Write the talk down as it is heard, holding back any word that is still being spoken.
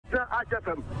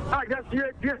Agyapong. I just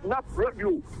hear this not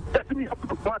radio. Let me up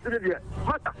to part of it.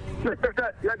 Mata,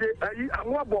 I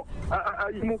want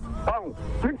you move on.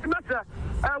 Matter,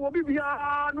 I will be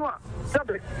no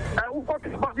subject. I will talk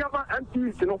about the other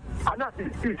MPs, you know, and not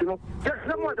this, you know. Just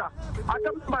some other. I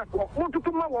don't want to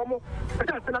come home.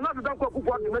 That's another dog of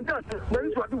argument. That's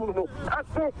what I do. As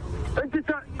for and it's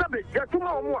a subject, you have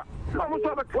tomorrow more. Almost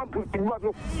over Trump.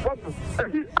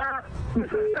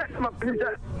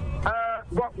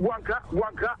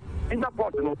 Wanka in the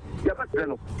bottom.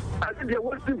 Yabatano. I think they're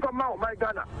working from my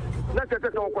Ghana. Not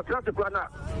at all. What's not the plan?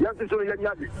 Yankee.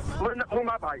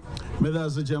 With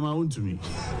us a Jama to me.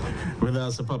 With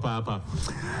us a papa.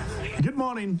 Good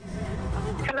morning.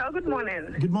 Hello, good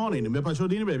morning. Good morning. Me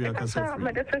pashodini baby I can say.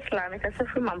 My first line, I can say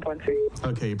from Mamponti.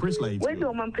 Okay, Prez like. Where do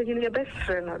Mamponti your best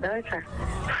friend or director?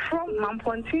 From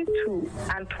Mamponti to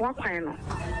Antoine.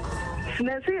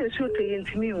 Sinase shoot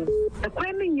into me. The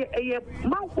queen a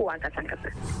Mampo at Atanka.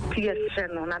 P.S.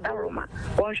 Shannon, Nadaroma.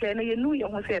 Or Shana, you knew you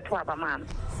want to say to a man.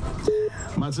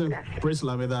 Martin, Prez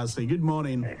la with us. Say good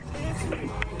morning.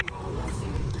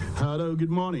 Hello, good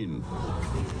morning.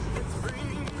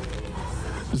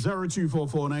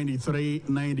 0244 93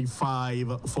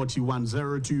 95 41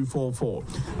 0244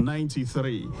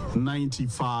 93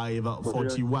 95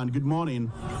 41. Good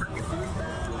morning.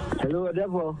 Hello,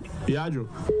 Adabo. Yajo.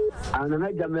 And I'm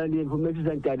the information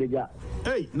center.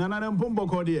 Hey, Nana Mpumbo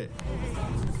Kodie.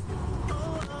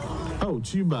 Oh,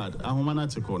 too bad. I'm Nana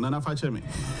Fachemi.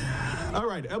 All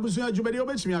right, Abusia Jubedi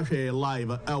Obechimi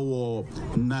live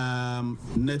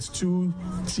Net2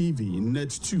 TV,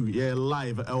 Net2, yeah,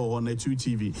 live Net2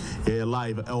 TV, yeah,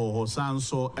 live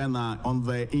Sanso and on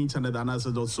the internet and as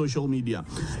the social media,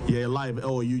 yeah, live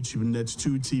YouTube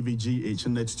Net2 TV GH,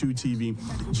 Net2 TV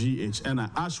GH, and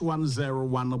Ashh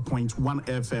 101.1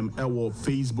 FM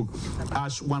Facebook,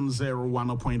 Ashh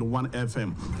 101.1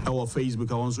 FM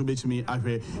Facebook. I want to bet me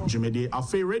Jumedi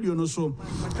Afe Radio no so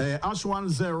Ashh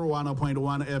 101.1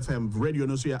 FM radio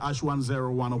no so ya Ashh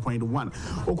 101.1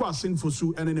 okwa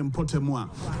sinfosu ene ne mpotemu a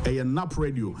nap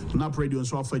radio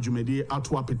so afa dwumedi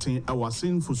ato apeten e wa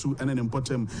sinfosu ene ne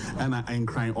mpotem ena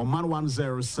enkran o man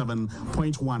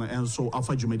 107.1 and so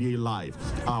afa dwumedi live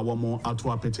wo mo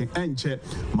ato apeten enche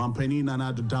mampani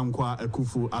nana dankwa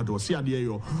Akufo-Addo si ade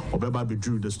yo obeba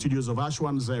bedru the studios of Ashh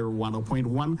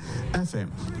 101.1 FM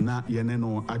na yene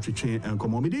no atwetwe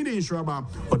enkomo medini insuraba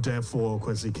or therefore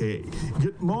kwasike.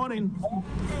 Good morning.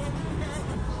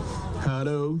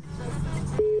 Hello.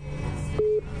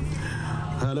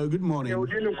 Hello, good morning. Hello,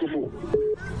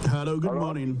 good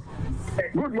morning.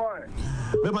 Good morning.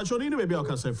 But I should maybe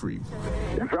I'll say free.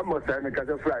 From what time I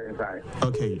can fly inside.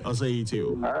 Okay, I'll say it to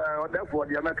you. Therefore,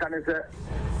 the American is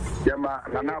Yama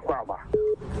Nana Kwaba.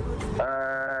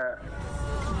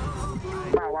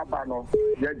 Bano,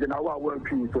 Yajanawa work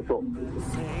to so.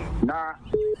 Now,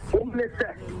 only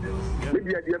say,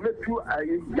 maybe I met you a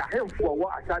Yahem for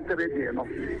what I can't read,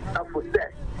 for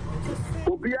that.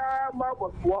 Obia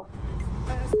Marble was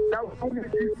now only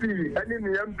CC and in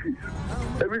the MP.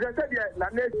 If we said,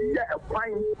 Nanesi, a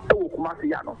fine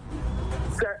Masiano.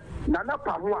 Nana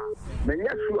Pahua, many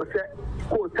sure said,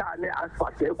 Kota ne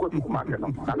asfalt, Kotumano,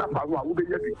 Nana Pahua will be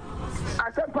happy.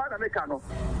 I said, Panamecano.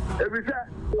 If we say,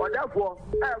 or therefore,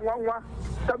 I want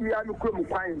some young criminal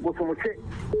crime was from a check.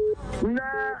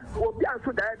 Nah, will be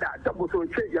answered that double so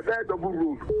check your bed of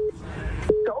roof.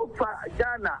 So far,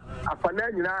 Jana, a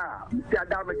Fanana, the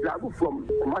damage from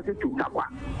Masi to Tapa.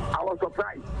 I was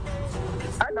surprised.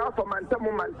 And also,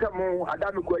 Mantamu,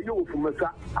 Adamico, you from Masa,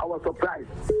 I was surprised.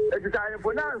 It is time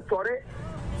for now, sorry.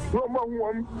 No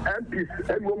more MPs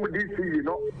and woman DC, you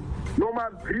know. No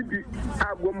man, pretty,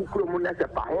 I won't come on as a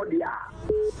parodia.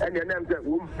 And the name that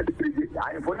woman,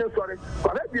 I am for no sorry.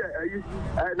 But I hear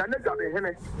another job in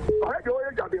Henry. I had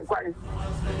your job in Quine.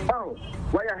 Oh,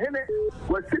 why a Henry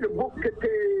was see the book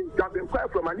job in Quine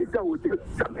from Anita would do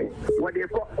something. When they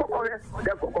got Cocoré,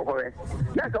 therefore Cocoré.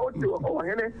 That's all to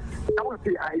Henry. I would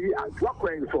say I hear as what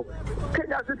going so. Can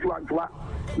you sit to Antoine?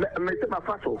 Mr.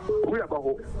 Mafaso, we are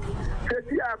about.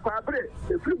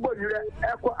 If you go there,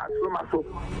 echo as from us.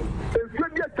 If you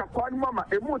get a one mama,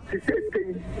 a mood to say,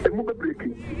 a movie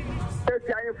breaking. If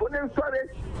I am for them, sorry,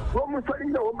 Roman sorry,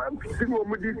 no man,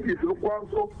 woman, this is one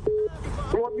so.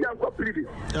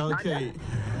 Okay.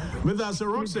 With us, a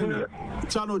Roxanne,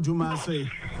 Chano Juma say.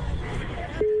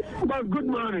 But good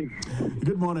morning.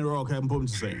 Good morning, Rock. I'm going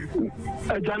to say.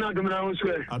 Jana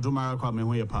Dumara, I do my comment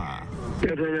with your pa.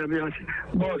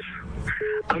 Boss,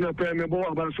 I'm a permeable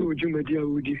about so Jumedia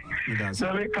Woody. Now,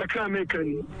 I can't make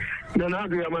any. Nana,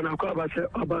 I'm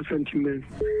about sentiment.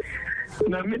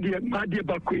 Now, media, my dear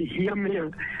Bakui, hear me.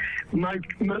 my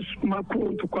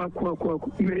cool to quack,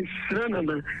 Miss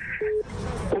Renana,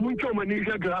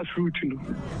 Omunka grassroots.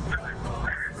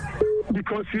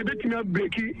 Because you bet me a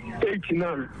breaky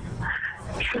 89.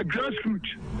 It's a grassroots,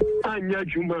 Anya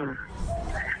Juma.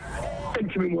 And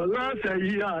last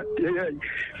year,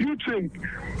 you think,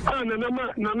 and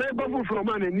Nana from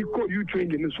man and you call you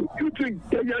training. So you think,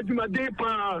 Yajuma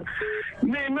Depa,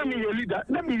 name me a leader.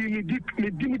 Let me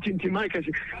dignity in my case.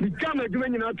 The time I do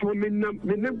any out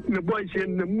the boys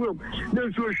and the move, no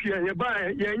so she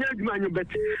buy Yajman, but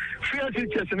fair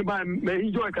teachers and buy may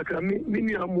enjoy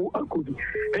Miniamu Akudi.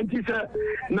 And he said,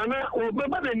 Nana or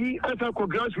Babani as a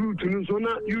grassroots, so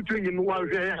now you training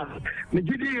warfare. The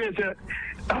GD is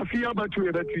a fear.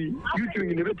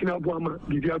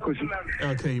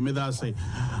 Okay, me that say,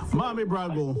 Mommy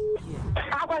Brago,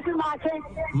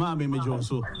 Mommy me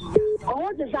Johnson.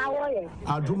 Oh, this hour.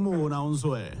 I do more now,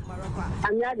 so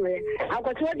I'm not way. I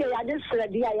got to I just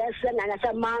said, yes, and I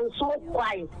said, man, so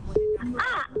quiet.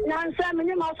 Now some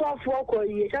minimum of 4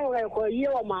 years, somewhere for a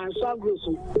year or man, so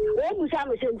gruesome. What was I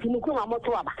saying to Mukuma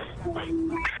Motoba?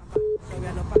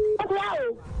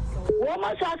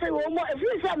 Woman, if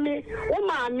you send me,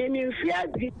 woman, me fear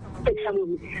the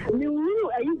you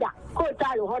will a leader, quote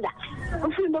out of order.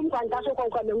 If you don't want us to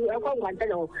come, you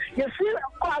feel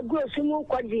quite good, you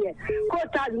quite dear,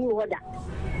 quote out new order.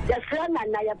 The friend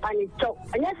and I panic talk,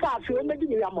 and yes, I feel maybe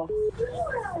in Yamo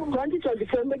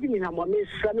 2024 maybe in Yamo, Miss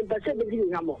Rami, in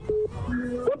Yamo.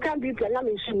 What can be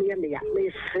planning to me,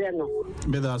 Miss Reno?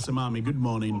 That's a mommy. Good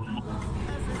morning.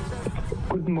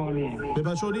 Good morning.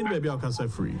 Baby, I can say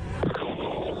free.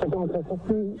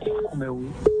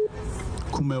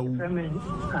 Kumeu.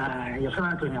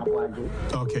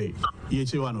 Okay.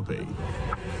 Yechi wano pay.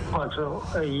 Also,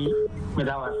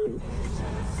 Medawasi.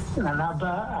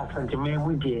 Anaba Asantime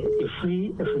Mudi, if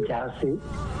free, if we just say,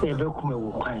 a Kumeu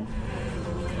wine.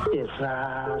 Yes,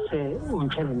 say,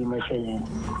 Unchemi Machine.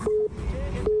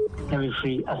 Every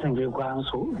free as in the ground,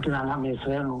 so Dana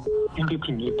Mesreno,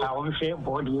 independent power share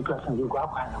body plus and the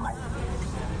guapa.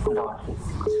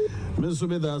 Mr.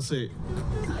 Bedase,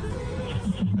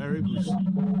 Eric,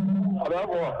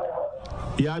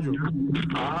 Yaju,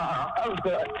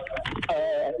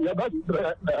 your best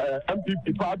MPP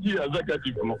party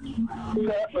executive.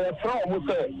 From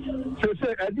say,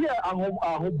 idea I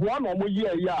hope 1 or more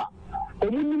year.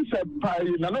 Omunim se pai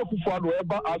Nana Akufo-Addo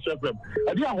eba Ashh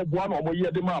ade ahoboa na omo ye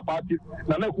de ma party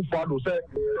Nana Akufo-Addo se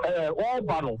all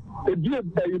ba no ebi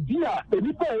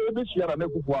enipa e be share Nana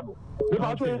Akufo-Addo.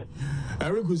 Okay.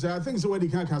 Eric, I think so when the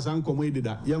can come did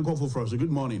that. Young Kofo Frost.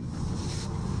 Good morning.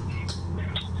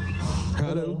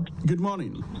 Hello. Good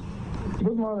morning.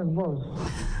 Good morning, boss.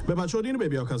 Beba Chodini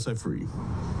baby I can say free.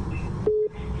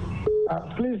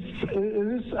 Please,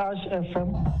 is this Ashh FM?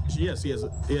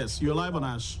 Yes. You're live on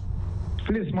Ashh.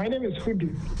 Please, my name is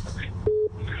Hudi.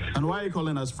 And where are you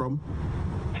calling us from?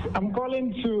 I'm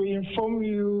calling to inform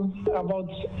you about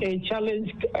a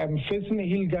challenge facing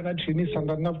Hill Ghana trainees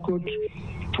under NAFCO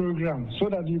program, so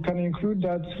that you can include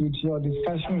that with your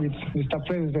discussion with Mr.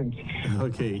 President.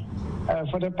 Okay.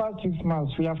 For the past 6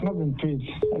 months, we have not been paid.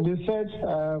 And they said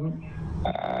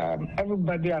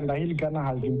everybody under Hill Ghana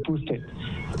has been posted.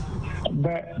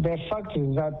 The fact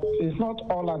is that it's not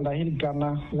all under Hill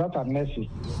Ghana that are nurses.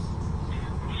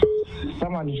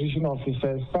 Some are nutrition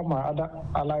officers, some are other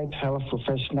allied health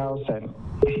professionals and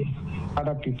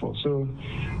other people. So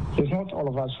it's not all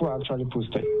of us who are actually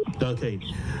posted. Okay.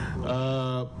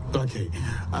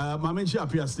 Mamenchi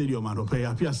Apia Stadium and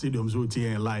Apia Stadium's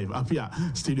routine live. Apia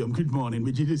Stadium, good morning.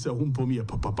 We just a home me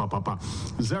papa.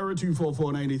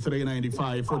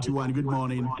 0244939541. Good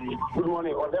morning. Good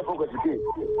morning. Or therefore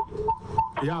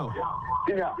Yeah,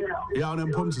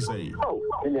 I'm pumped to say. Oh,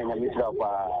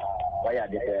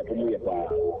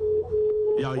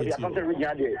 Yeah, it's to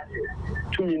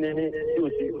me, you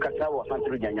Casawa Santa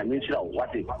Regina, Mitchell,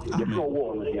 what is the floor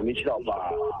wall, the Mitchell,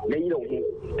 Mayo,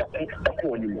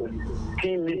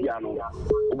 King Mediano,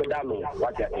 Ubedano,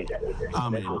 what I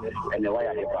Amen. And the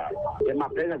wire. And my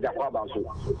present Jacob,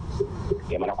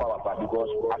 because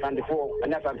I found the four,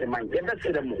 and I found the mind. Get that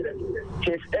them.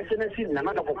 Chase Excellency,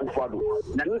 Nana Akufo-Addo.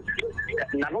 None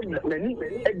of many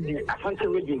egg, I found the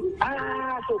reading.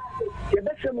 So the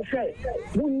best of say,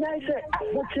 Munai say, I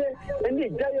put and the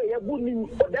Jaya Yabuni,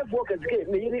 or that workers gave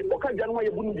me, or Kajanwa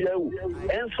Yabuni,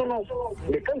 and so on.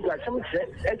 They come to some say,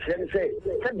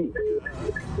 Tabi,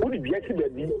 would it be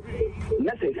actually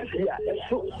nothing here?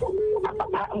 So,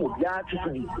 I'm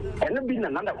and been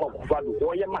another Akufo-Addo,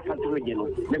 or Yamasan to regain. no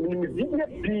na minimizia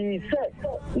bi say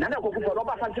nana Akufo-Addo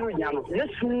oba Asante nya no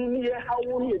yesu ni ye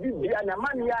hawo ni bibia na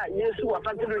man ya yesu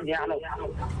Asante nya no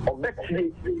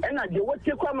obetri ena de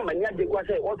wotie kwa mama nya de kwa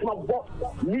say otuma bo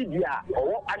media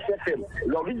or Ashh FM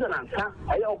Lorizon ansa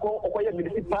aye okoye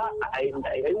municipal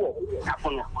ayo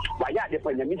afono wa ya de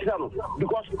panya mitira no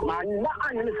because man na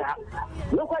anyi sa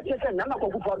no kwa chese nana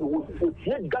Akufo-Addo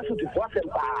tie gasu to for sem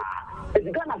pa e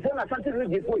Ghana for na Asante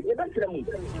region for e betre mu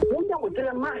wonja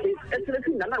wotere ma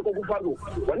esresi nana Akufo-Addo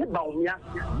woni baumia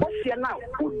bosia na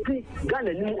odi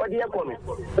Ghana ni odi ekono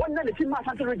wonna le tima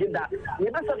Asante region da ye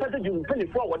be Asante region pele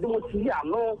for wode mo ti ya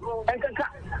no enkaka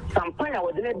sampanya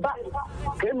wode ne ba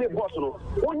keme boss no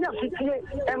wonya fitie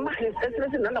e ma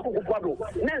esresi nana Akufo-Addo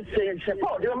nense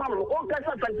shepa de ma no on ka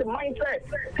Asante mindset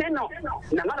say no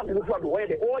nana Akufo-Addo we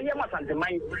de o ye ma Asante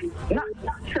mind na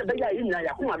se be ya ina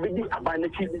ya kuma be di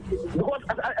abanachi because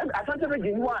Asante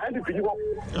region you are MPP.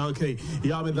 Okay,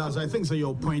 yeah, I mean, that's, I think so.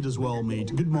 Your point is well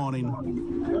made. Good morning.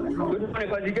 Good morning,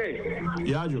 Kajike.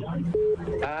 Yeah, Joe.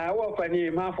 What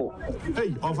funny, Mafo?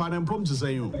 Hey, of an pump to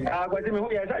say you. What do you mean?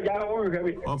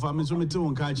 Of a Miss Umito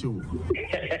and catch you.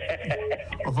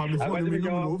 Of a before we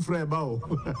know Freba.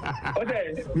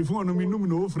 Okay. Before we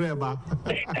know Freba.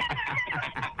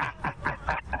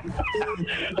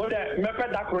 Oda mepe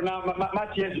dakro na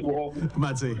Matthias wo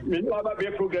Mate me no aba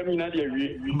be program na dia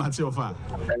wi Mate ofa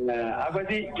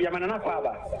agadi yamana na fa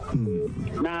ba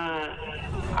na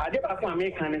ade ba ko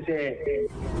America ne se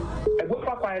ego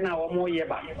papa na wo mo ye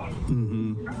ba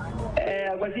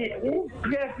agadi u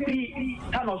free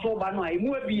tano so ba no ai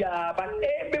mu bia ba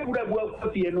be bura bu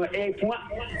afie no twa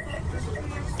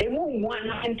emu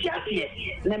nwana ntiasie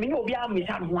na me no obi a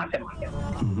misa ho asem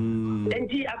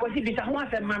enti akwasi bisa ho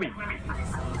asem mame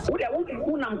wo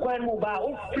nam kwan mo ba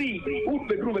o free wo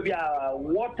bedroom bia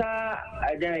water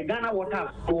Ghana water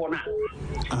corner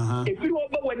e free wo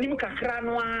ba wanim kakra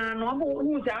no no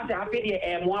wo se ase afede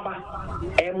emoa ba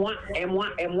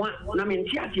emoa na me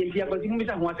ntiasie ntia akwasi mo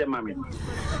bisa ho asem mame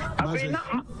afi na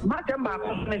matemba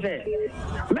ko ne se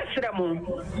mesre mo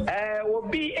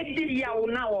obi ediri ya wo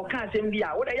na wo ka asem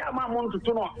bia wo da ya ma mo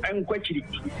ntutu no enkwachiri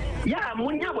ya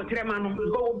munya botre ma no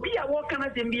obi a wo kana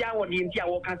asem bia wo de ntia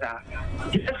wo kasa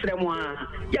esre mo a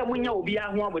ya munya obi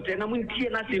a ho abotre na muntie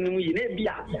na asem no yi na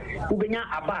bia wo benya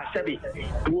aba sebe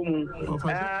wo mu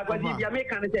kwadi bia me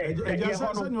kan se ya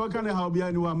so no kana ha obi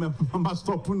ani wa ma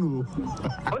stop no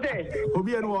okay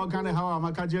obi ani wa kana ha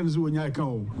ma ka je nzu onya kan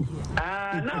o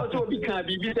na o to obi kan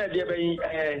bibi se de ben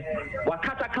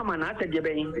wakata kama na ate de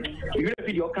ben you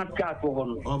video cut cut for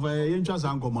hono of yentwa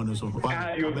sankomo no so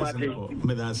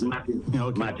me that's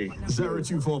okay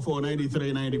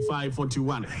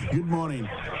 0244939541. Good morning.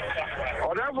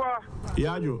 Odavo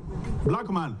Yajo black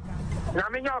man na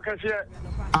me nya okese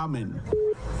amen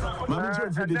mama jo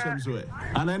fi de chemso e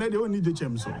and I know they only the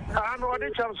chemso no de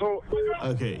chemso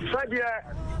okay sadia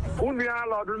unua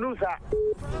lord nusa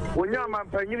wonya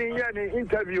mampanyini ye ni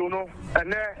interview no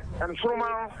ene ensroma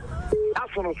no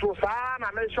asono so saa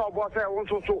na me sure bo say won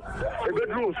so e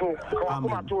bedru so ko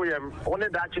ma to yem one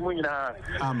da chi mu nyina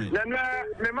amen na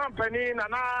me mampani na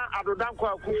adodanko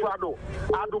Akufo-Addo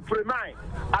adu premium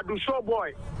adu show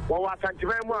boy wo Asante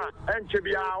mu a enche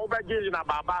bia wo beje na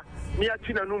baba ni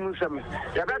ati na num nsem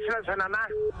ya be frese na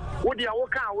wo dia wo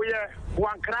kan wo ye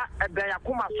wankra eda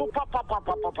yakoma so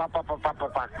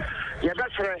papa ya be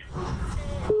fre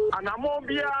anamo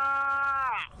bia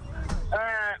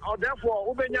therefore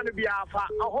ubenya no bia fa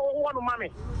ho no mame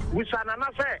busana na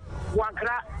se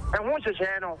wankra ho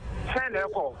hyehyɛ no send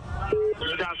eko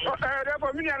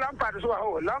therefore minia lampard so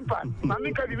ho lampard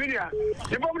mami ka bibinia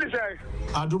di bom ni say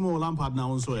adumo lampard na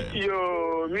onso e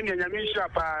yo minia nyame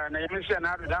shapa na nyame se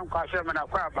na adan kwa se me na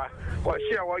kwa ba o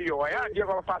se wo yo ya de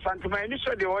ko pa santuma ni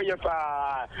so de wo ye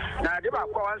pa na de ba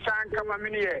kwa wansan kama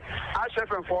minia Ashh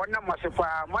for na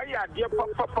masepa maya de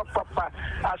papa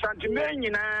asantuma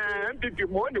nyina MPP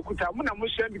mo ne kuta mu na mo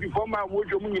se MPP for ma wo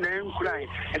dwo mu nyina nkuran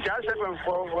e Ashh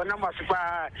for na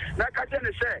masepa na ka je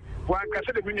ne se wan ka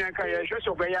se de minia ka ye hwe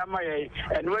so be ya ma ye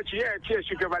eno achi ye ti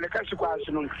esuke vale ka su kwa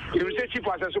sunu e se chief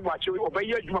asaso bo achi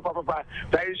obaye adwuma papa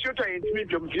da isu to intimi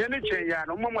dwom tie ne chen ya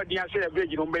no momodi ase ya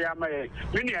beji no be ya ma ye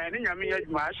minia ne nyame ya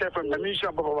adwuma Ashh from na mi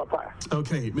sha papa.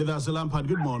 Okay, with us Lampard,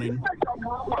 good morning.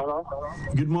 Hello.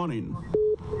 Good morning.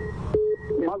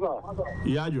 Mother.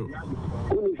 Yajo.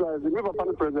 Who is the river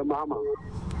pan president mama?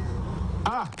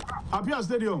 Apia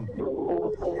Stadium.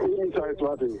 Inside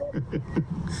what is?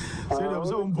 Stadium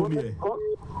so umpomie.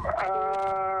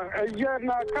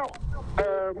 Na ka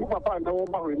mu papa na wo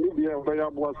ba we ni bia we ya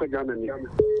bo se Ghana ni.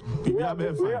 Bibia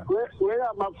be fa. We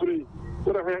ya ma free.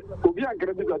 Obi and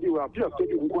Gravity were appear to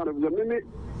one of the many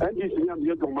and he's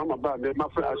young Mama Band, my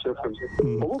friend Ashh.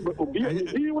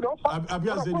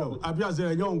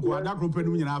 Abia young one, that group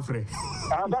in Africa.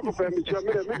 That will permit you to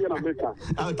America.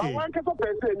 Okay. One can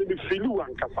say in the Filu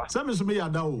and Kapa. Some is me a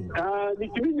dow. The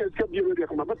Canadians can be ready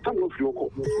from a tongue of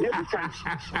Yoko.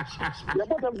 The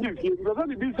bottom gives you the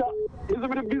only visa is a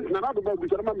bit of business and other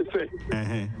which I'm going to say.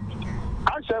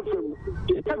 Ashh FM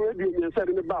is already said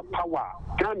about power,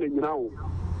 coming now.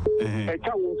 I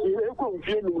can't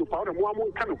feel no power,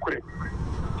 one kind of credit.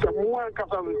 Someone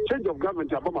can change of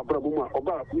government about my brother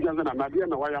about Susan and Nadia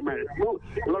and why am I? No,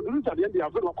 Lord, at the end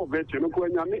of the local veteran,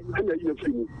 going on and the year.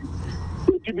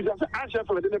 It is Ashh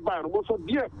FM in the bar, also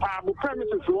dear Pab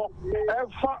premises law,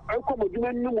 and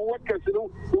common no workers,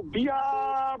 to be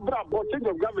a bravo change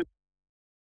of government.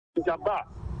 Jabba,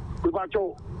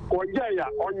 Kubacho, or Jaya,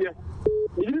 on ye.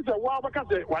 It is a while because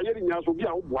why you will be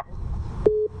out.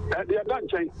 They are done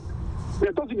change.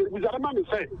 They're talking with a man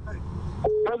say.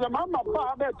 As a mama,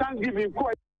 Thanksgiving,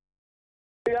 quite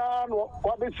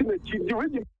what they see the chief.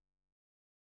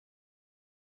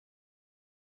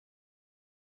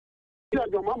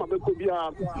 Your mama could be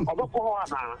a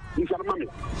Corona, you can mammy,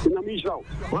 in a Michelle.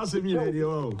 What's the meaning?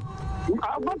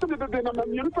 I want to be the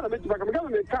Uniform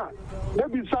car.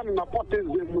 Maybe some of my potters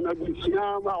will be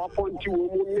our point you.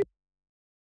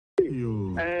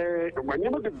 When you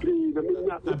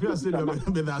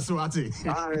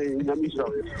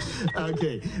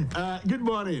okay. Good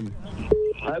morning.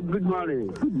 Good morning.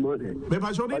 Good morning. Maybe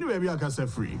I should anyway be a cast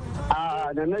free.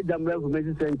 The night I'm going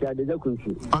to center, the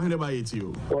country. I'm going to buy it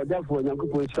you. Or therefore, you're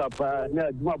going to shop,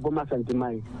 no, Boma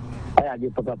Santimai. I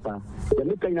get papa. The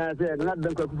Mikana said, not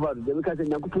the Cook, the Mikasa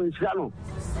Nakupu Shano.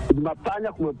 My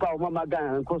partner from Power Mama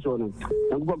Gan and Cosono.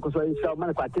 And go to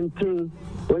Salman Patin,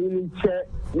 when you check,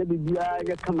 maybe be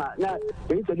a come out. Now,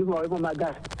 it's a little over my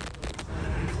God.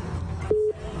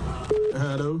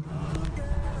 Hello.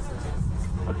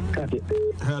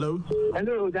 Hello.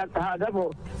 Hello, that's how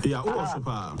yeah, what's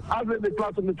I've been the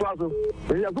class of the class of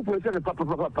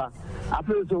the papa. I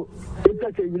feel so.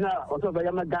 It's a you also by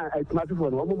Yamadan, a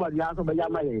smartphone, one more the answer by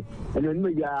Yamay, and then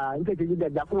we are interested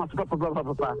that Japon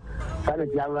papa.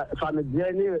 Family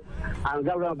journey and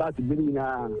go about to bring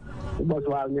what's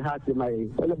why you have to my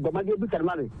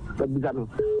money, but Bizano,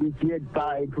 it's yet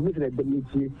by information at the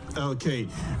meeting. Okay,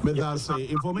 but that's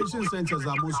information centers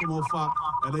are most more far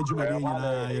and educating.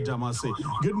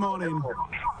 Good morning.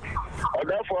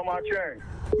 Therefore, my chain.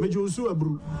 Mejusu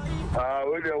Abru.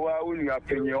 With the Wawun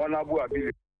opinion on Abu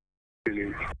Abili.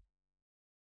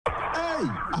 Hey,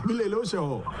 Abile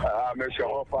Losho.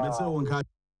 Let's say one card.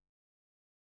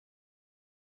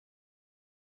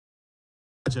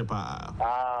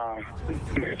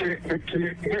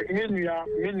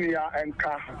 Minia and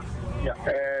Ka.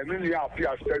 Minia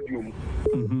Pia Stadium.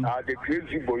 The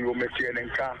crazy boy you make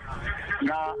and Ka.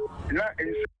 Now,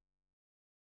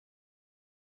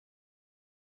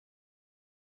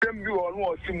 be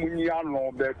on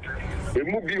Simuniano, but a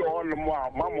movie on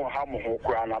Mamma Hamo,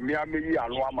 Miami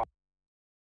and Wama.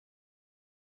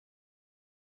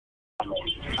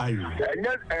 And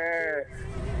yet,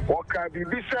 what can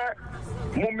be said?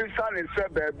 Mumisan is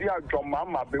said, baby, your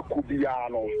mamma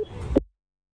Becubiano.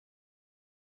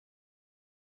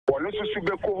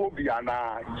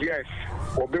 Yes,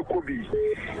 or Bekobi.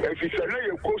 If it's a lay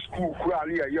of school,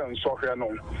 Krali, a young soccer, no.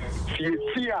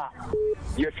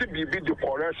 Yes, it be the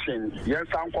correction. Yes,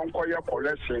 I'm conquer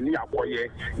correction, Yakoye,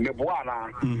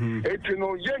 Nebuana. It's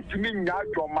no yet to mean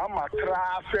your mamma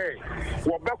trafe,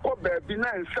 or Beko baby,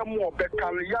 and some more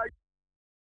Becalia.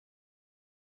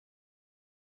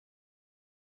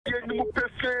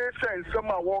 And some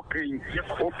are walking,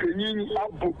 opening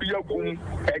up Bobiagum,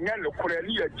 and then the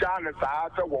Korea Janet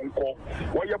after one call.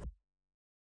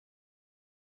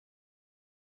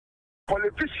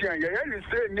 Politician, you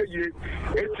say,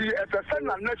 it's a son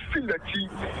and not still the tea.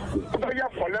 Your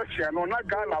collection on a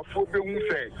gala for the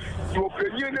say, you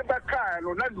open the back and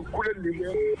on that you couldn't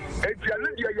live. It's a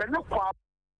lady, you're not.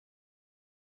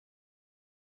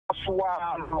 So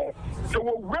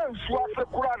when Swassa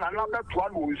Kuran and another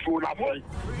one so lovely.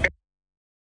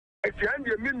 At the end,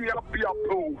 you mean me up your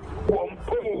pole, one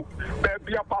pole,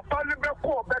 baby, a papa, never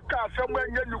call back somewhere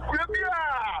you could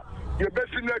be. your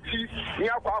best in the tea,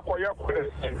 near Papa, your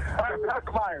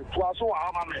black mine, to us, so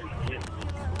I'm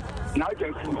now,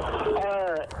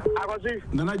 I was in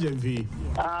Nana JV.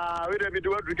 We don't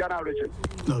do it regarding region.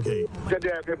 Okay.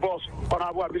 The boss on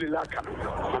our Billy Laka.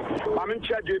 I'm in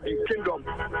charge of the kingdom,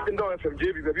 in the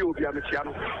FMJ, the view of the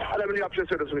Amiciano. I don't really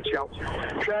upset us with you.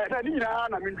 I mean,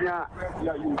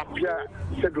 appear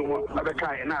said of a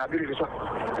kind. I believe so.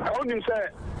 I only say,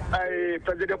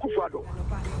 President Akufo-Addo.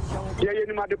 Yeah, you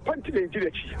know, the point in the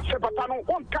Sepatano,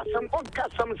 one custom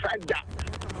side that.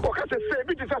 Because they say,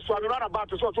 it is a swallow about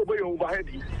to sort of way overhead.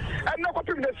 And no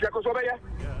opportunity because over here.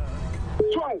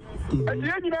 So, at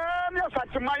the end, yes,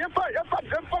 at my if I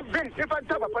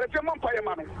tell a vampire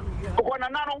man, one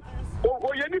anano,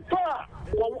 or any power,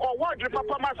 or what the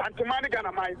papa mass antimony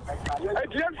gana mine. At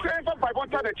the end, say for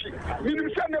 500,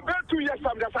 you send a bell 2 years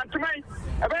from the Santimay,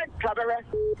 a very clever,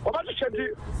 or what you said,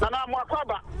 Nana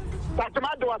Mwakaba.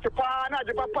 Santimado was a pa, and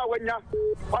the papa when ya,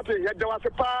 what there was a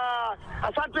pa,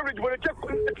 a Santa Ridge will check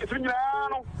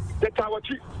the tower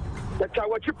cheap.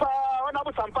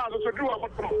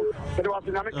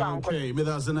 Okay, but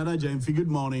that's another James. Good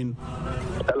morning.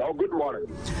 Hello, good morning.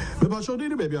 The Pacho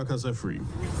did baby I can free.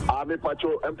 I'm a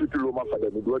Pacho MPP Roma for the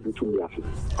Midway to me.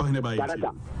 Oh, never.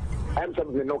 I'm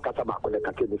something no Catamac on the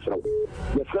Catamisro.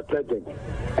 The Fred President,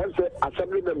 and the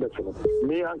Assembly members,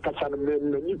 me and Cassandra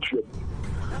Nutrient.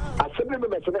 Assembly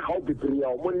members, how be 3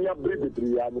 or 1 year, baby,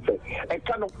 and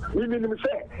cannot even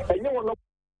say, and no one.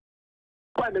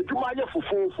 The two mile for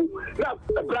now,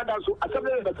 brothers,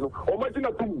 assembly members, or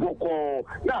Martina Tumboko,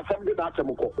 now assembly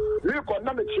Natamoko.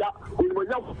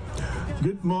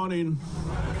 Good morning.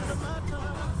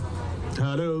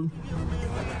 Hello.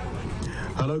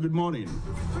 Hello, good morning.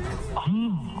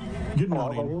 Good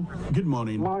morning. Good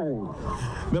morning.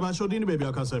 Maybe I showed you baby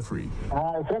I can say free.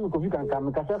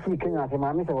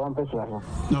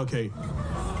 Okay.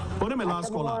 What am I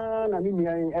last caller?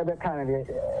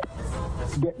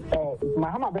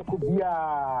 Mahama Beku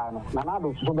Bia,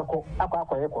 Nanado, Sobako, Aqua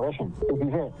correction. If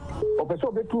you say,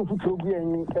 Opeso Betu, Futubi,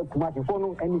 and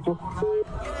Kumatifono, and so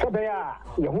Kabea,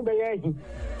 Yahubea,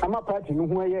 I'm a party, no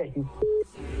way.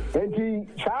 And he,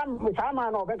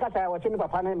 Shaman or Becca, I was in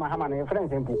Papane, Mahama,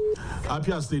 friends, and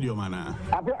Apia Stadium, Anna.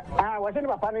 I was in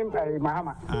Papane,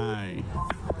 Mahama. Aye.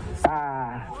 I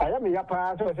am a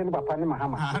Yapa, so I was in Papane,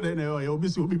 Mahama. I don't know, you'll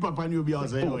be Papa, you'll be out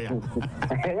there. I am a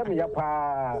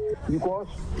Yapa because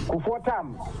Kufo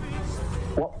Tam,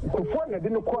 Kufo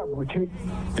didn't quite with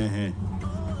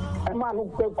a man who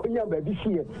couldn't be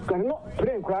here, cannot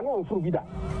play Crano through Vida.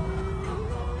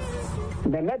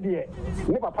 The Nadia,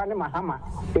 never Pani Mahama,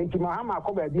 and to Mahama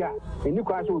Kobabia, and you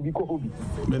can also be Kohobi.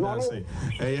 Good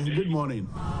morning.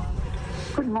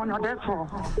 Good morning, therefore.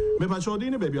 Maybe I showed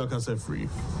you baby I can say free.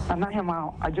 And I am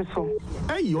out, I just saw.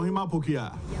 Hey, you're him up,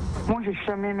 Pokia. Monji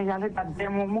Shame, I let that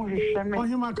demo, Monji Shame. Oh,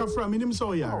 him, Kafra, minim so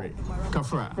yari.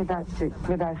 Kafra. Did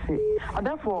I say?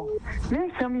 Therefore,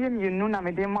 then some you know, I'm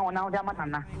a demo now,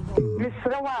 Damatana. Miss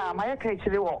Rawa, my cage,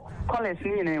 college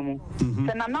name.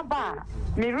 Then another,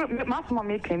 Massimo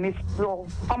making Miss Low,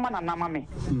 Paman and Namame.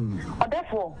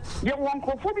 Therefore, you won't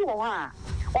go for you.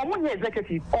 Omon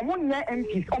executive, Omon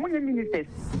MPs, Omon ministers,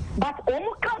 but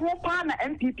Omo can't walk on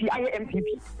MPP,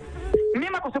 MPP.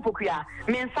 Mema Kosopokia,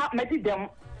 Mensa, Medi them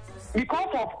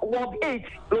because of Ward 8,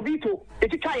 Lobito,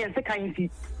 the try and second MPP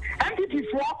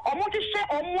for Omo to share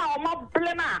Oma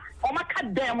Blena, Oma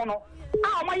Cademono,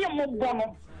 Oma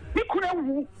Yamobono, Nikuna,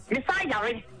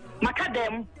 Messiah,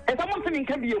 Macadam, and someone saying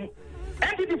Cabium.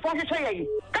 MPP for Shaya,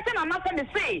 Captain Amasa, they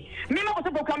say, Mema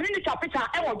Kosopoka, Minister Picture,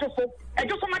 I was just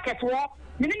market war.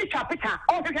 Minini capita,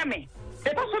 all the me.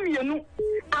 The person you know,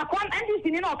 I can't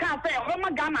anything you know, can't say, oh my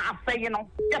Ghana, I say, you know,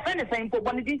 you're saying the same for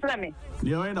one of these me.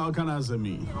 You ain't all can answer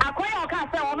me. I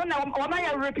can't say, oh no, or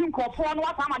my repeat call for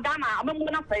what I'm a Ghana, I'm going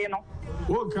to say, you know.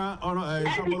 What can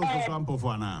someone for sample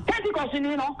for now? Because you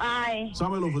know,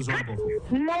 someone for sample.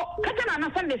 No, Captain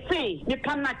Amasa, they say, you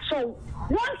cannot show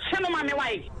one channel on the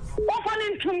way.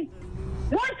 Offering to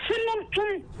one channel,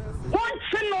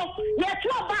 yes,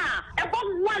 you are about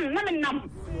one, no,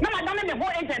 I don't know the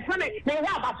whole agent, they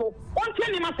have us. One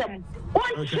channel,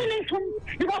 one channel,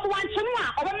 because one channel,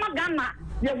 or one Ghana,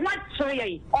 you're not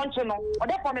sorry, on channel, or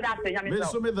therefore, that's the young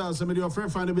Miss Sumida, some of your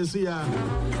friend find a Bessia.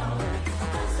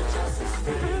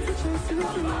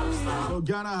 So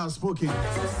Ghana has spoken.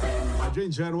 I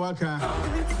drink Jerwaka.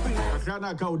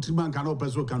 Ghana Countryman can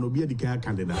open so can be a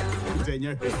candidate.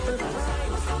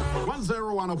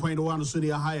 101.1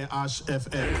 Studio High Ashh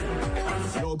FM.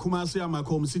 Your Kumasi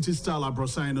Amakom City Style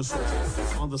Abrosinus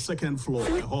on the second floor.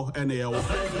 NAL.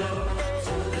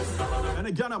 And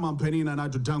Ghana Mampeni and I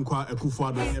to Dankwa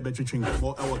Akufo-Addo Ebetwitwin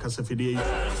Mo Ewo Kasafidi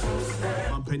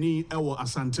Mampeni Ewo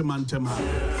Asante Mantema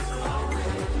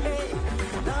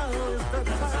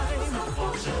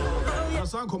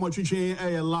Sanko Mochichi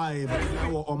a live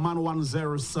or man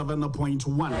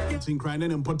 107.1. It's in crying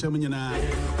and Potemina,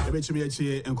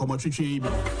 Ebechimiachi and Komochichi.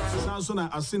 Sansona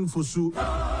Asin Fusu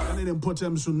and then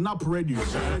Potem to Nap Radio,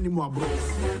 anymore bro.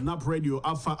 Nap Radio,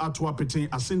 Alpha Atwa Petin,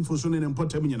 Asin Fusun and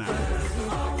Potemina.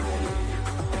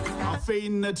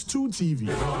 Net 2 TV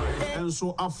and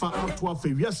so Alpha Atwa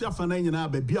Fe. Yes, Afanana,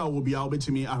 Bebia will be out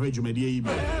to me. I read you media.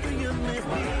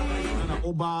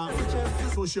 Oba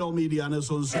social media and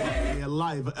so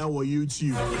live our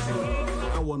YouTube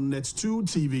our Net 2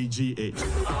 TV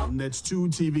G8 Net 2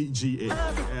 TV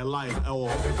G8 live our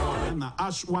and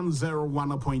Ashh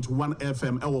 101.1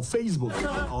 FM our Facebook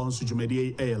on social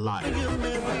media live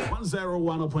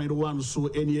 101.1 so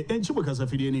any because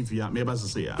of the any via maybe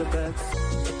say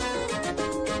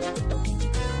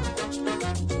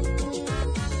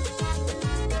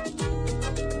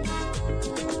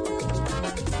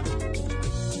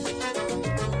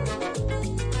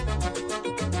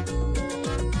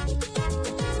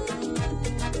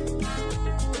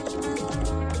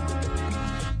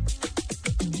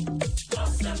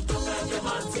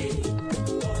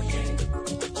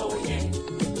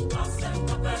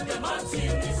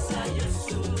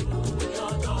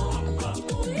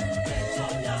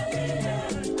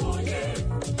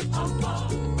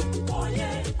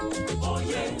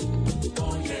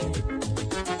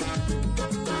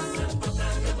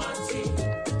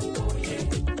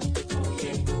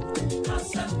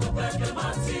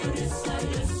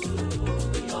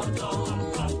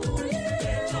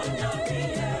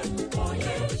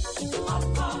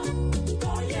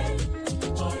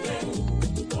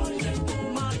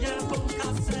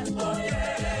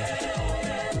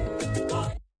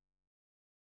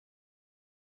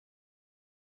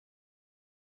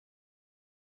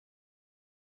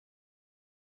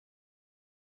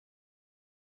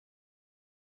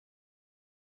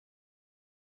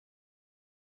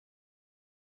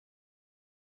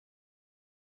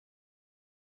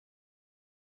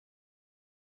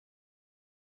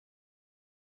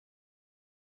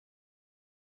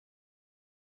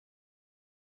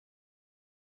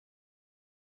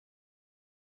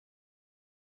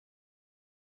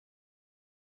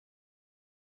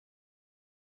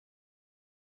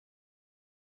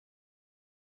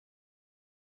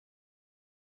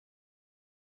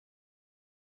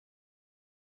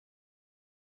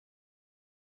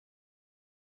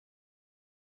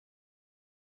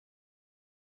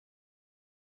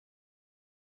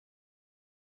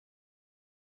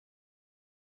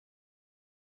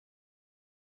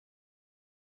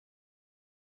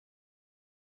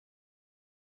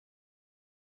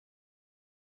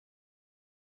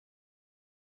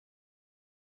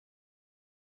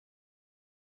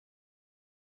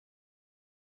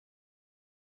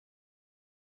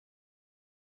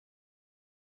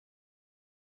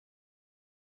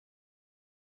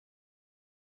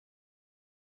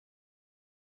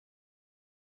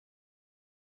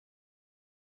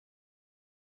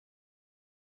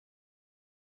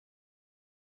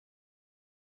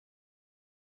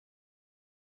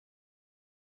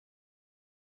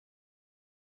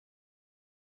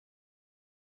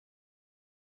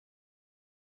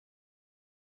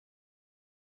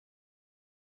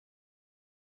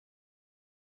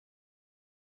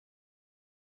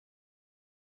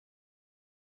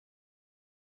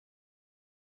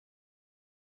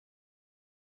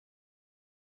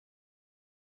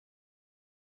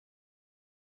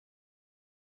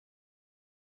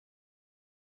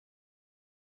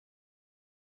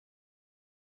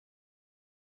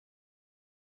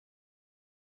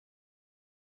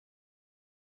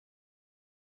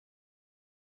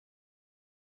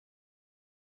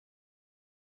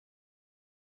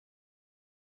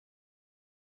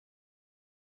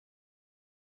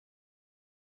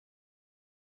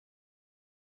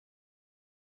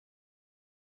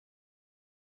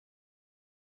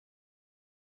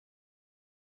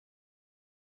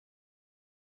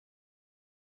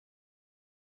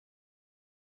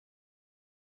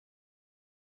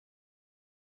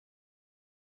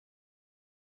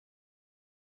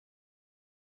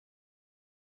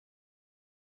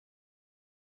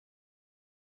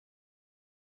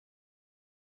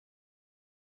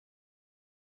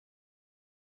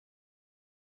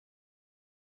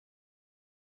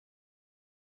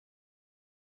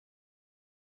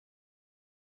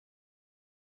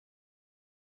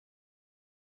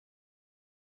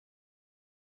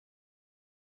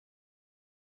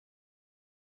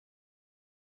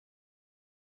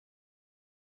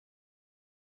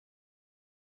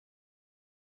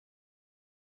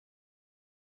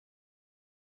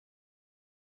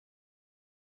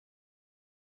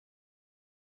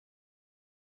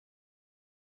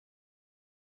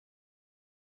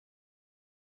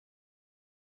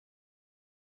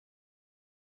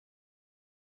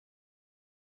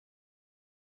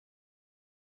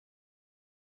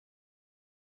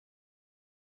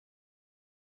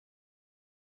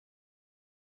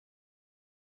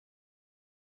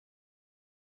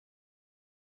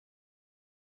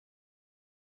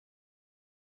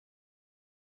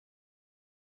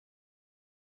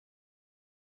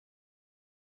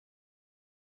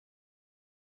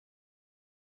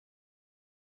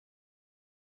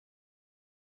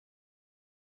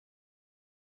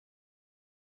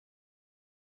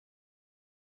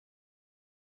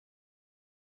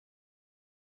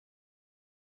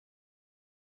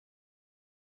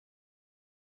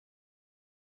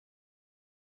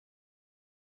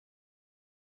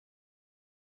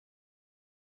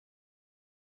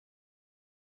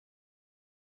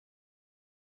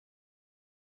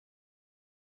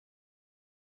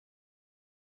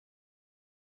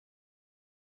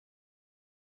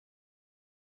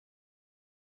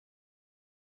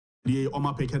the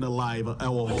Oma Pekene Live,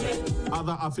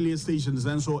 other affiliate stations,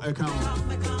 and so account,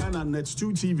 and Net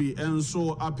 2 TV, and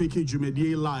so I pick it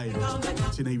Media Live.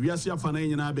 Tina Yasia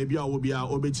Fanana, baby, I will be our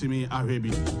Obetimi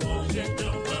Arabi.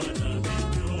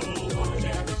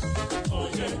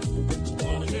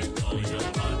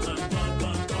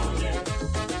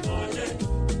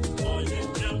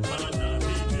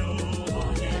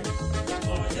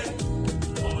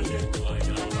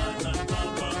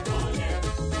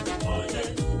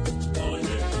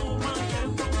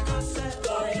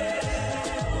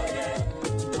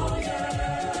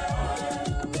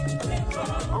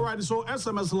 So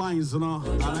SMS lines, and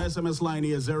SMS line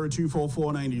is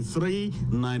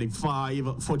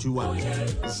 0244939541.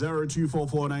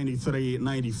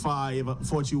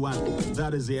 0244939541.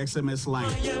 That is the SMS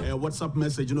line. WhatsApp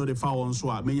message, the phone on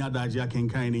swap. Menya daji can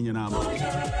kind in your number.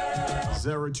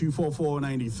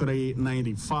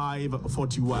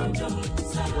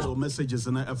 0244939541. What messages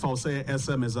and if I say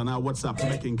SMS and WhatsApp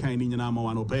making kind in your number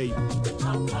one pay.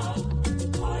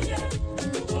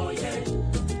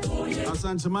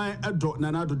 Asante Addo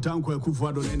Nanado Danko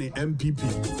Akufo-Addo ne MPP.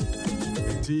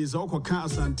 It is Okoka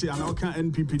Asante and Oka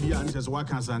NPP dia and just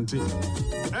Waka Asante.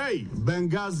 Hey,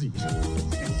 Benghazi.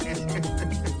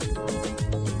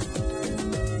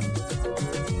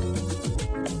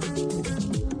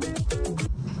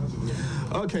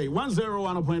 Okay,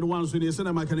 101.1 so the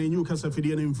cinema can new Casa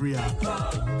Fidian in free.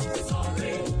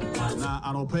 Na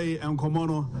anope and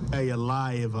Komono a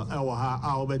live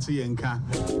our Betty and Ka.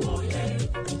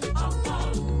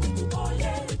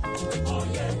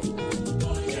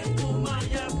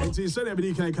 He said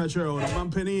everybody can catch her on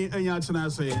Mampeni and Yatana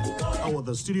say our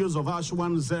the studios of Ashh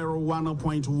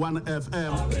 101.1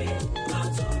 FM.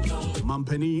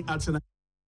 Mampeni Atana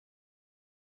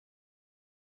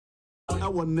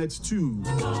our Net 2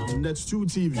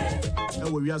 TV.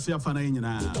 And we are seeing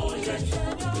Fanana.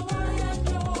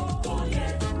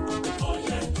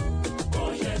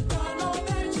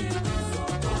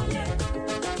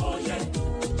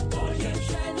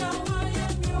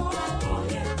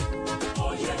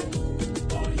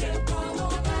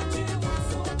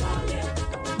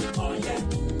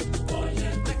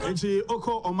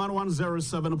 Oko Oman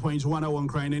 107.1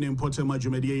 crying in Potema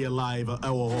Jumedia live.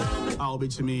 I'll be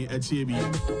to me at TB.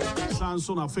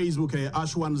 Samsung on Facebook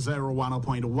Ashh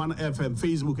 101.1 FM.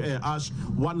 Facebook Ashh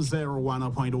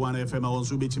 101.1 FM.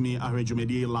 Also be to me at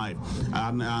Jumedia live.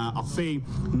 And a fame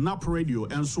Nap Radio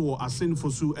and so a sin for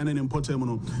Su and an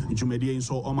Importem Jumedia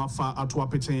so Omafa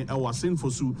Atwapete our sin for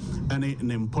Su and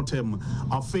an Importem.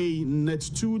 A fame Net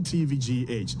 2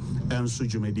 TVGH and so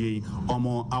Jumedia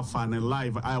Omo Afan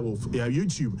live. I will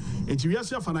YouTube. If you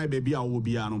ask for baby, I will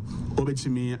be on over to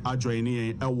me. I join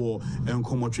in a war and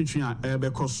Comotria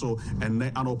Ebecoso and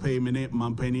Anope Mene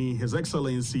Mampeni, His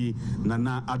Excellency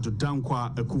Nana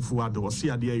Adudankwa Akufo-Addo,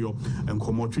 Siadio, and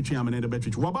Comotria Mene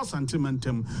Betrich. Waba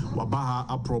Santimentum, Wabaha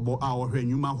Aprobo, our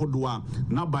Renuma Hodua,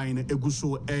 Nabain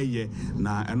Eguso Eye,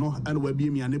 Na and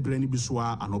Webimi and Ebreni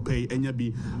Biswa, Anope,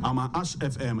 Enyabi, Ama Ashh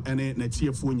FM, and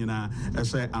Netia Funina,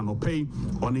 as I Anope,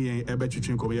 Oni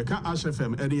Ebetrichinko, Ashh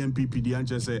FM, Eddie MPP, the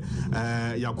answer say,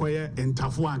 Yakoye and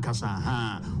Tafuan Kasa,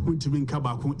 Untimin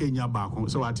Kabakun, Enya Bakun,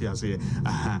 so what I say,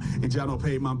 Jano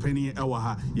pay Mampeni,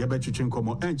 Ewaha,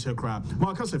 Yabetrichinko, and Chekra,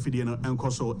 Marcus Fidiano, and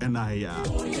Koso, and I.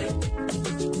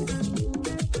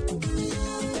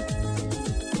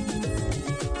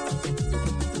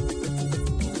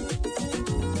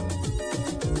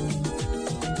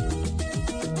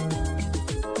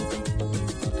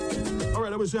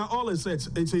 All is set.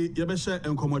 It's a Yabesha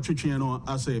and Comotrichiano.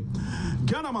 I say,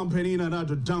 Ghana Mampenina,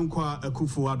 Dankwa,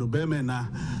 Akufo-Addo, Bemena,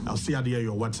 I'll see idea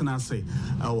your what's I say,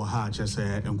 our heart, I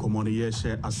say, and Comoni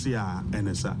Yeshe, Asia, and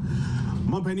Esa.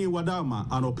 Mampeni Wadama,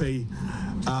 Anope,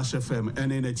 Ashh FM,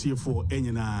 and then a TF4,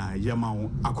 Enina, Yamau,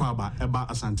 Akwaba, Eba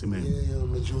Asantime.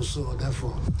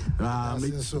 Therefore,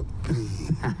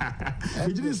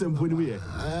 you didn't say,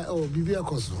 oh, Bibia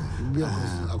Coso,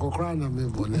 I go crying on me,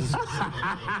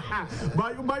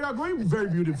 but you are going very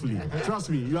beautifully. Trust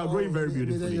me, you are going very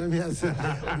beautifully. Now,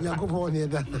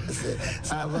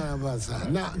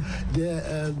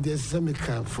 the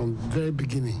Semica from very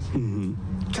beginning.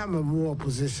 Come a more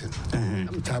opposition.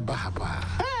 I'm Tabahaba.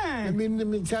 I mean, let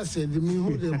me just say, the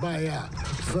who they buy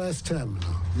first term.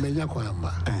 Menya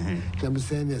Kwamba. I'm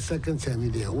saying the second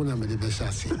time there, one of the best.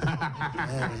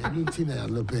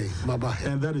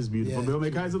 And that is beautiful.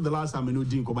 But the last time I knew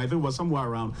Dinko, I think it was somewhere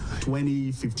around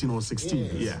 2015 or 16.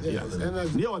 Yes.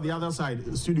 Near the other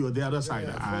side, studio, the other side.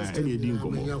 Any Dinko.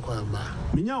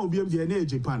 Minya will be in the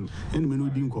Japan, and Menu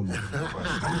Dinko.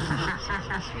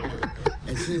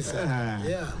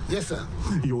 Yes, sir.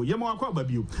 You, Yamaka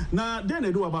Babu. Now, then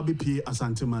I do about BP as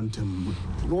Antimantum.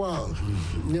 Wow,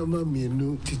 never me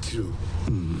no teacher.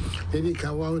 Any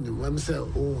Kawan, one say,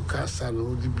 oh,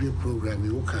 Cassano, the beer program,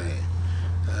 you can.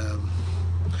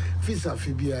 Visa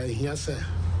Fibia, here, sir.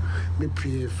 Me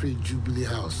pay free Jubilee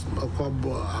House. I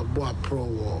bought pro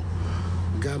war.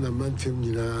 Ghana Mountain,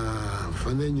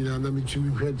 Fanina,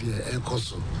 Namichimi, Air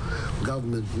Cosso.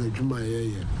 Government, no Juma,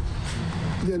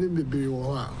 then it may be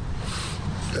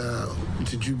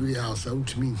to Jubilee House, out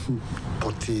to me,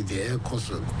 potty, the air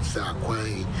cost of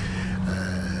Saquai,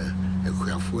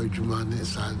 Akufo-Addo,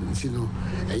 and you know,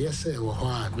 yes, sir, or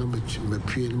hard, no much, my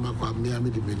peer, Macua, Miami,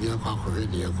 the Media,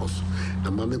 already, of course.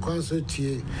 The Mamma concert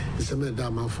here is a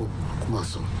madama for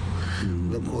Kumaso.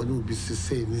 The corner will be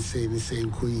saying,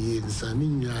 Koye, and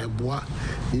Sanina, Bois,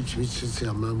 each which is a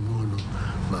mammono,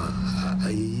 a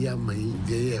yamma,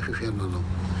 the air, no.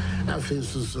 I feel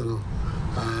so.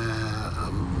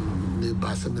 Me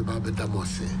basa me babe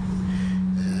damose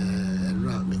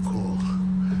me call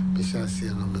bishasi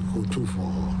no me call 2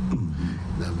 for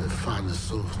na me fan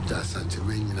so that's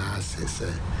antimany na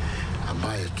say I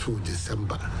buy it 2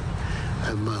 December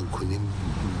I man kunim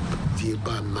die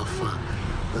ban na fa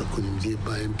kunim die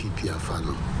ban MPP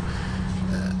afano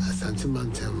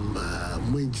sentimental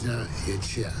mwinjina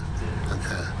yechia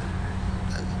aka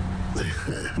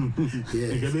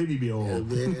yeah, baby be all.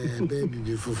 Baby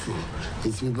be fufu.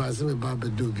 It's me pass me baba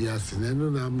do bias. And I know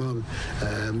na mom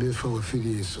me for a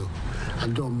few so. I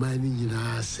don't mind you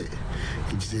say.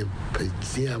 It's a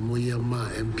petia moya ma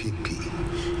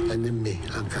MPP. And then me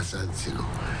and Casantino.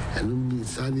 And me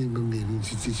sani me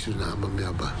institution na me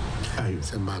aba. Ayo.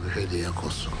 Se ma be de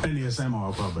yakoso. And yes I'm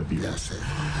our baby. Yes.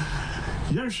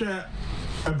 Yes,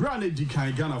 a brand new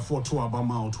Ghana for to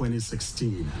Obama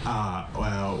 2016.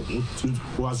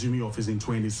 Was your office in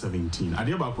 2017. I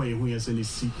did about when you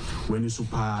see when you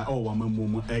super or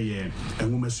woman a year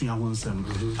and woman swing on some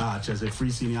just a free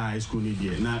senior high school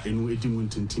media. Now in waiting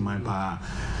to my pa.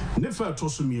 Never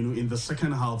to me in the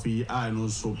second half year and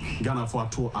also Ghana for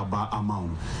to about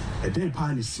amount. A day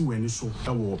pine see when you saw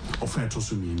a war of fair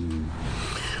to me.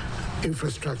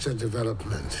 Infrastructure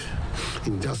development,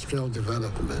 industrial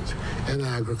development, and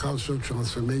agricultural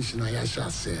transformation, I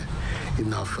shall say,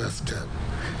 in our first term.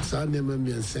 So I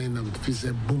remember saying, I'm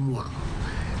boom.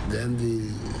 Then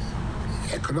the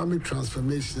economic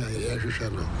transformation,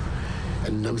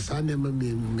 and I'm saying,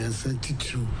 I'm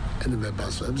teacher and remember.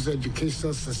 So I'm saying,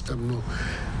 educational system, no,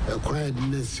 acquired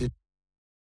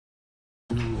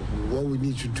what we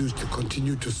need to do is to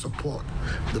continue to support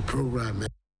the program.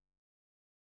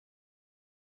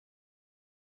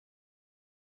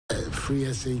 Free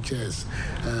SHS,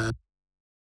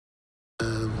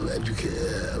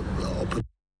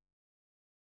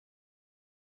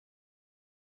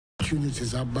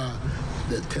 opportunities about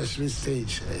the tertiary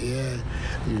stage,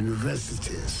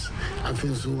 universities. I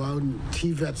feel so on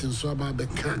TVET and so about the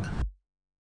can.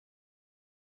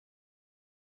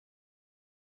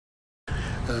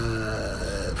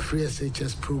 Free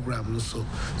SHS program, so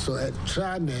at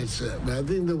TriNet, but I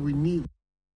think that we need.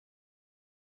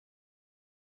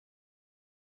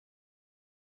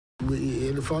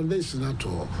 In the foundation at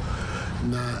all,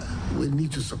 now we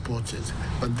need to support it.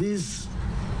 But this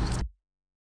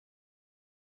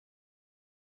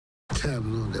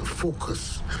term, the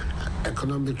focus,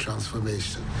 economic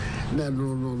transformation. No.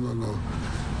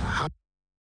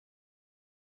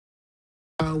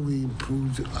 How we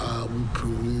improve our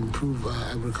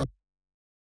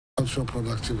agricultural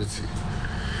productivity,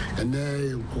 and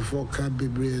then before can be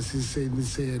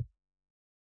say.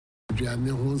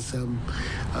 Some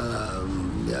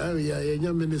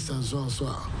ministers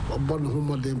also born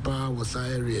home in power was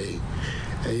area.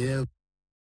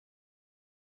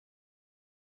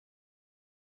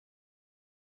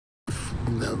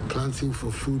 Planting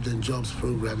for Food and Jobs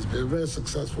program. It's been a very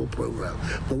successful program,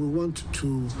 but we want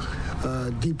to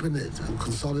deepen it and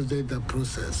consolidate that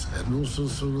process. And also,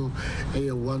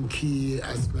 one key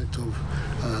aspect of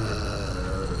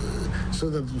so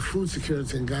that food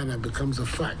security in Ghana becomes a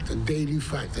fact, a daily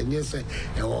fact. And yes, we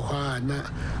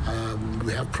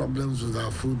have problems with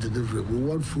our food delivery. We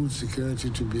want food security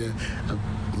to be a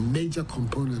major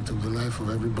component of the life of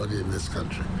everybody in this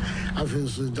country. I feel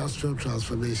so industrial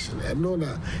transformation. And no,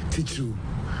 teach you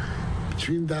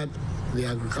between that, the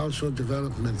agricultural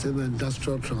development and the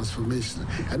industrial transformation,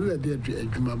 I know that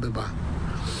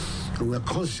we're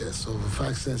conscious of the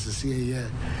fact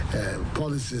that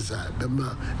policies are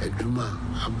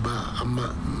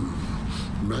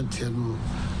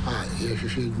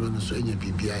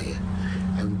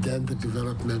and then the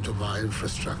development of our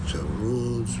infrastructure,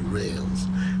 roads, rails.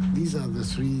 These are the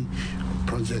three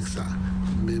projects that are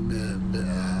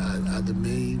the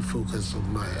main focus of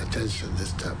my attention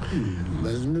this time.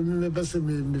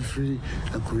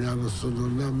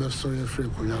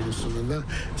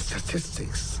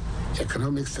 Statistics,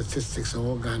 economic statistics of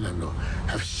all Ghana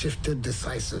have shifted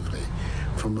decisively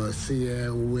from a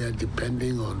where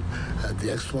depending on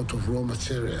the export of raw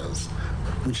materials,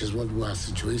 which is what our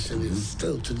situation is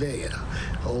still today,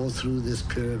 all through this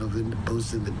period of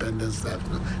post-independence life.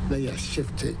 Now you are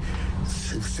shifted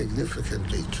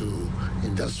significantly to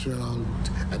industrial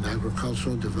and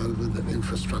agricultural development and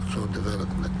infrastructural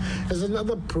development. There's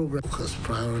another program because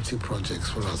priority projects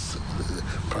for us,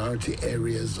 priority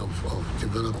areas of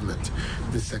development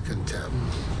the second term.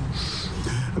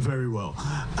 Very well.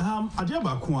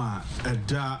 Agyapong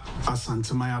Eda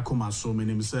Asantemaya Kumaso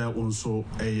menim say also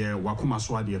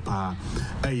Wakumaso Adepa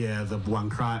the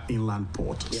Buankra Inland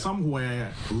Port.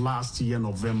 Somewhere last year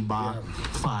November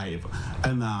 5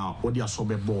 and now what you saw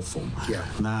be form.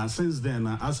 Now since then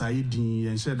as I did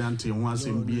and said until once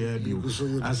in BAB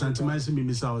Asantemaya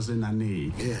Mimisa was in an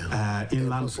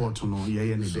inland port no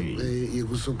any day.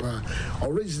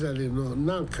 Originally no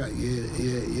Nanka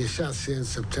ye shall say in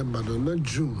September no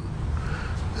June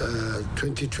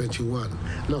 2021.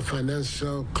 No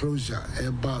financial closure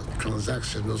about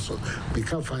transaction also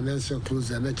because financial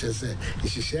closure NHS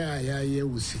is share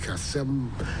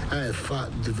some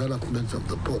development of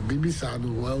the port. BBC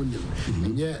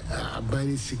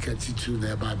buying security to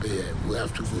nearby. We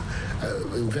have to go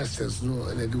investors know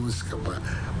and they do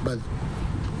but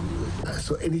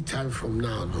so any time from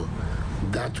now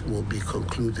that will be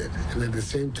concluded, and at the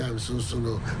same time,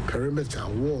 perimeter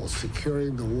wall,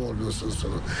 securing the wall,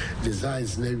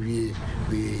 designs. Maybe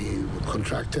the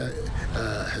contractor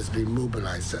has been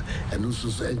mobilized, and also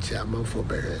for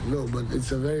no, but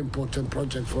it's a very important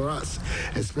project for us,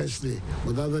 especially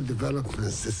with other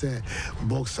developments. They say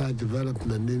bauxite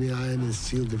development, any iron and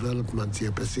steel development here.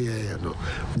 This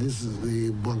is the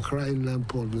Buankra Inland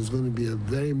Port. Is going to be a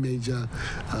very major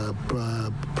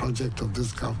project of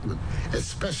this government.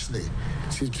 Especially,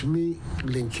 see, to me,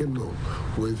 linking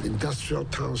with industrial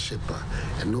township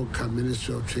and local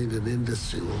Ministry of Trade and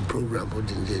Industry on program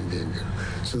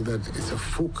so that it's a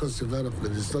focused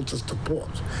development. It's not just a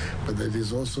port, but that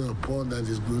is also a port that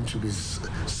is going to be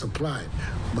supplied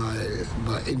by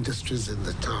industries in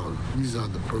the town. These are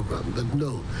the programs. But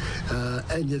no,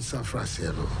 and yet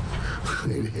Safrasiano,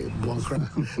 Buankra,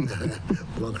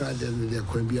 then there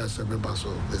can be a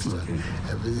Sababaso this time.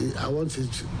 I want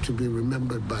it to be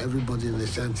remembered by everybody in the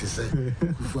shanty say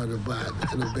for the bad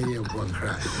and obey one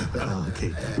cry.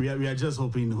 Okay. We are just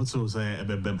hoping to say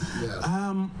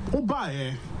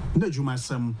Obaye Nejuma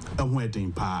Sam a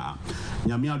wedding pa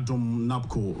Nyamia Dom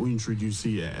Napco we introduce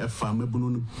here a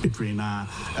famebunun petrina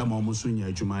a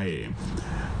momusunya Jumae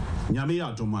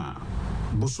Nyamia Doma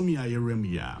Bosumia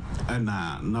Yeremia and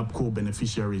Napco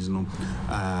beneficiaries no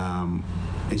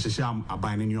Sham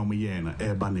abiding your yen,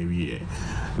 a bannery.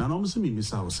 Nanomsimi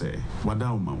Miss House,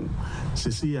 Wadauma,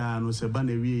 Cecilia no se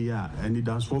banneria, and it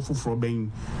does for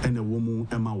Being and a woman,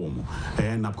 Emma woman,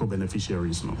 and Napco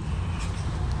beneficiaries no.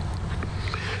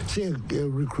 She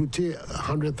recruited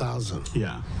 100,000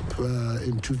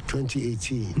 in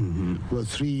 2018 for a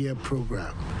 3-year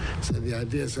program. So the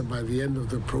idea is that by the end of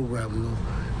the program,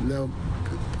 now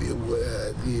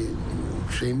the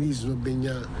trainees no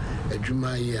benya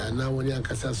adwuma here now when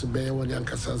yankasa benya when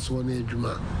yankasa so one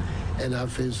adwuma and I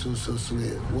feel so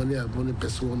when you one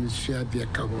person share their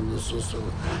account so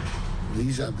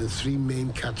these are the 3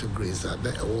 main categories that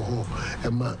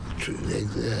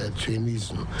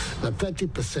trainees now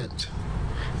 30%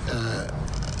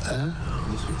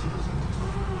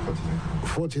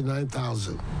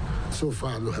 49,000 so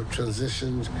far have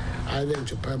transitioned either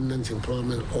into permanent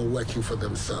employment or working for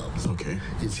themselves. Okay.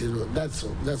 It's that's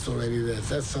already there.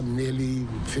 That's some nearly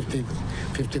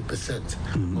 50%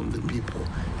 of the people.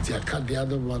 I cut the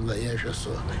other one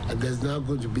and there's now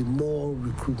going to be more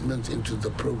recruitment into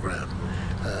the program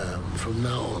from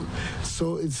now on.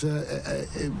 So it's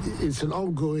an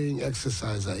ongoing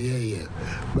exercise.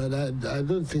 But I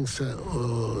don't think so.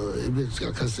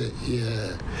 Like I say,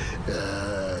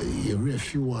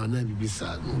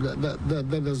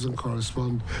 that doesn't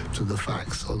correspond to the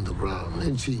facts on the ground.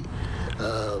 And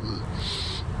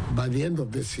by the end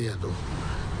of this year, though,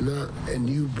 Now a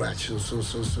new batch and so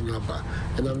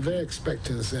and I'm very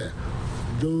expecting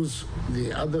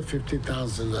the other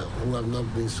 50,000 who have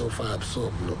not been so far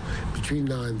absorbed, between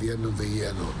now and the end of the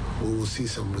year, we will see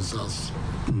some results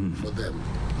for them.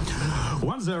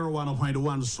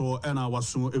 101.1 so ena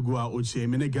waso egua oche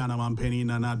mene Ghana mampeni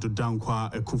na do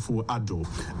dankwa Akufo-Addo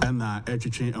ena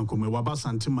etwetwe enkome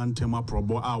wabasante mantema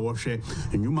probo a wo hwe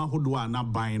enwuma hodo a na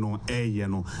ban no eye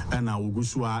no ena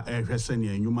ogusu a ehwese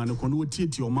ne enwuma ne kono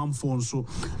otieti omamfo nso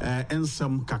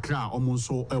ensem kakra omo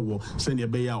nso ewo se ne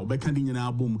be ya obeka di nyina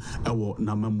abom ewo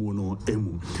na mamu no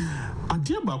emu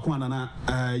ade ba ko anana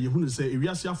yehunu se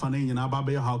ewiase afa na nyina aba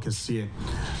be how kese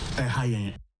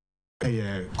hayen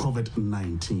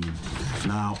COVID-19.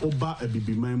 Now, Oba a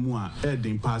bibi mamua,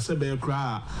 Edding pass a bear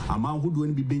cry, a man who do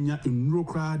any bibenya in no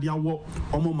cry, dia walk,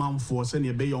 Omo man for sending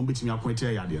a bay on beating your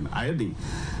quantity. I adding.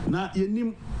 Now, you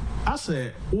name, I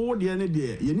say, oh, the end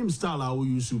day, your name style I will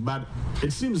use you, but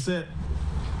it seems that.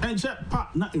 And check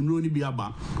part not in Roni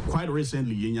Biaba quite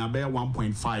recently in Yabe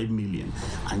 1.5 million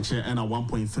and check and a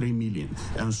 1.3 million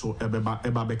and so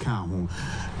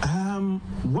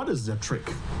what is the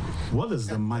trick? What is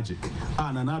the magic?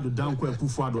 And another down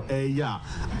Akufo-Addo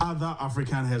other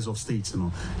African heads of states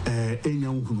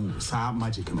sa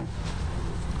magic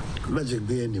Magic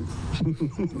be any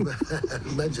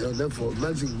magic therefore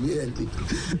magic be any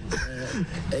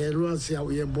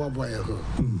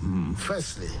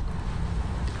firstly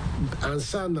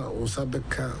Ansana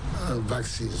Osabeka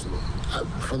vaccines.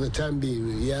 For the time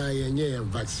being,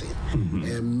 vaccine.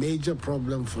 A major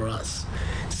problem for us.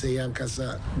 Say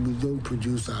Yankasa, we don't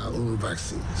produce our own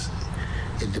vaccines.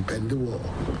 It depends on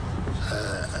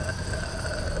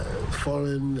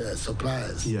foreign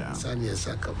suppliers. Sanya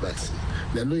Saka vaccine.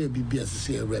 Now no be as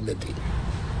say a remedy.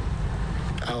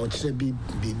 Our be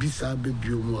bisa be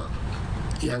bioma.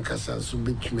 Yankasa so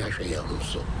be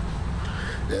so.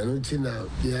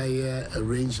 The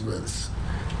arrangements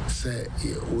say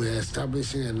we're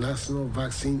establishing a national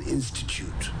vaccine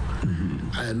institute.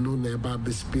 I know never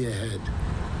be spearhead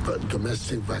but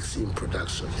domestic vaccine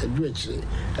production. And actually,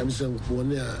 I'm saying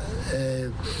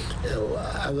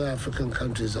other African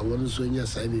countries are one so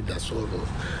signing that's all.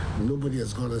 Nobody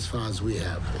has gone as far as we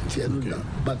have.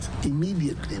 But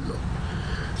immediately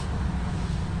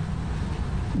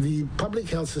the public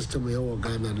health system in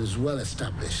Ghana is well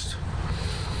established.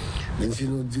 And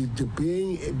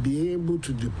being able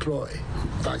to deploy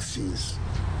vaccines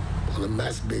on a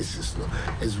mass basis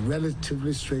is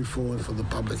relatively straightforward for the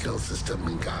public health system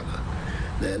in Ghana.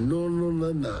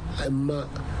 I'm not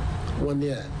 1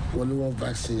 year, one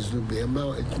vaccines will be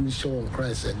amount admission on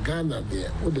Christ at Ghana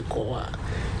there with the COA.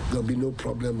 There'll be no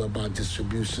problem about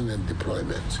distribution and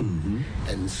deployment.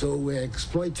 And so we're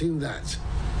exploiting that.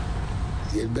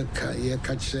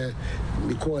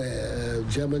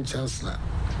 Because German Chancellor,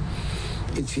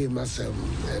 it's here myself,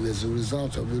 and as a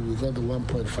result of it, we got the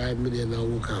 1.5 million now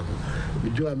will come. We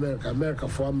do America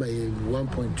for my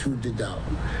 1.2 did out.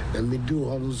 And we do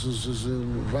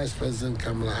Vice President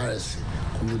Kamala Harris.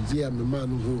 The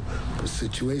man who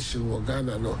situation with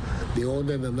Ghana, they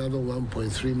ordered another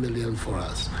 1.3 million for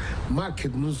us.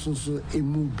 Market nusunsu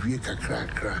emu bieka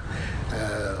krakra.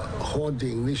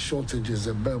 Hoarding these shortages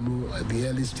at the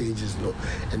early stages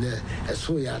and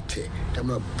so yate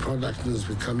and product is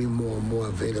becoming more and more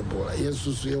available. Yes,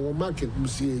 so your market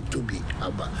must see to be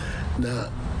now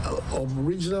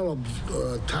original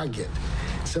target.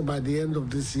 So by the end of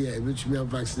this year, which we have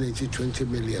vaccinated 20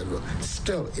 million,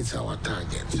 still it's our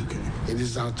target. It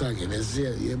is our target. As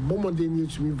a moment they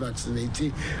need to be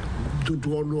vaccinated to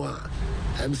do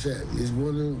I'm saying is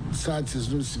one science is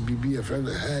supposed to be a friend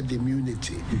of herd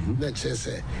immunity, not just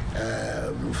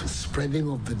spreading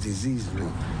of the disease.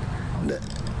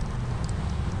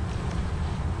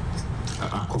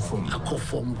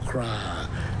 Akufo cry.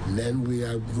 Then we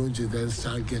are going to then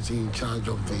start getting in charge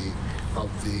of the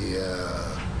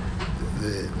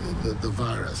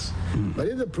virus. But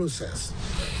in the process,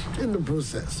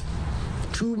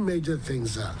 two major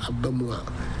things are Abamua,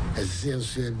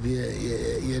 essentially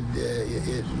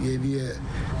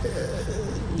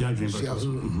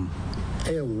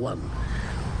one,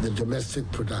 the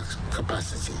domestic production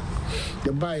capacity.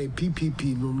 They buy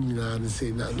PPP, and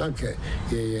say,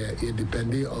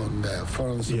 depending on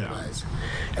foreign supplies.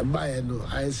 And buy,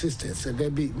 I insisted, so there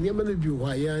be never be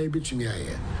why I between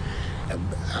here. And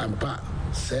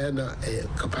a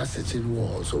capacity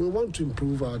wall. So we want to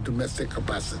improve our domestic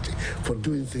capacity for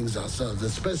doing things ourselves,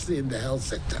 especially in the health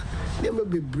sector. Never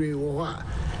be brave or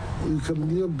You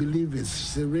can believe it.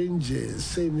 Syringes,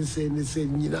 say,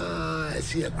 I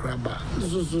see a crabber.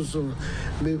 So,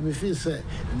 me feel say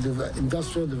the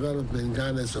industrial development in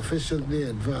Ghana is sufficiently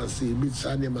advanced. It beats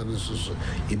animal,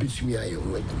 it beats me.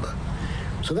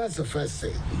 So that's the first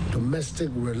thing. Domestic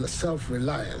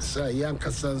self-reliance.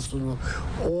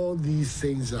 All these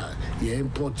things are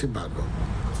imported.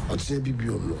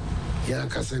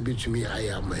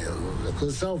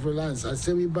 Because self-reliance, I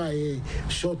say we buy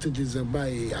shortages and buy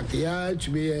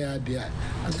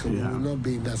will not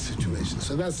be in that situation.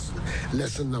 So that's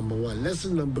lesson number one.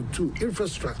 Lesson number two,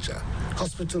 infrastructure,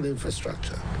 hospital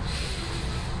infrastructure.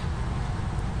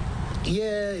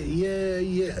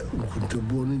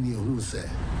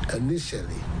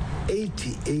 Initially,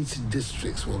 88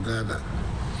 districts were Ghana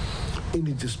in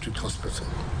the district hospital.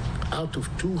 Out of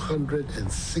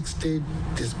 260,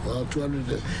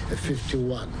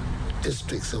 251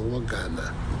 districts in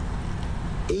Ghana,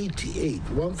 88,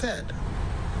 1/3,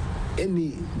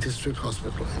 any district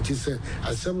hospital. And she said,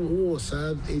 as some who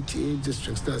had 88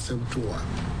 districts, that's some 2.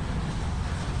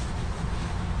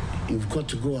 You've got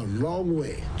to go a long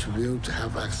way to be able to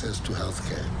have access to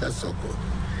healthcare. That's not good.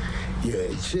 Yeah,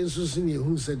 changes in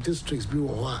who said districts be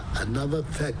another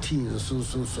 13 so.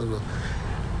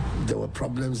 There were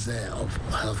problems there of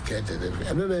healthcare delivery.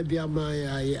 And then my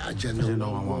agenda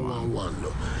 111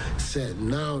 said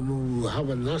now we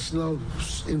have a national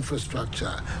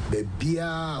infrastructure, at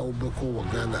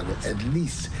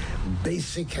least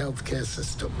basic healthcare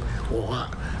system.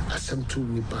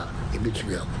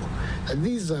 And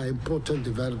these are important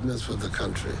developments for the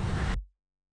country.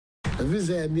 And these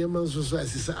are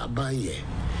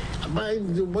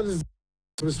what is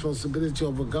the responsibility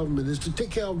of a government is to take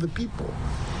care of the people,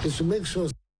 is to make sure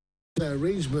the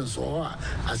arrangements are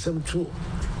some true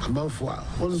amount for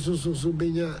what is also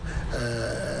being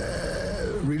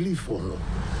relief for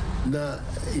now.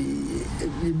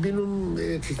 You've been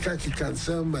Kikaki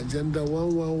cancer agenda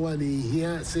 111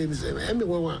 here saying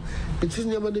everyone between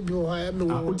your money be high.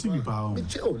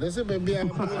 Oh, that's a baby. I'm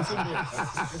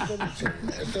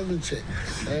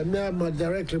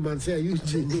directly man say you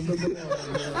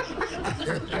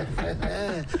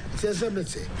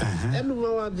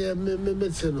everyone there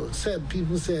medicine said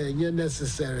people say you're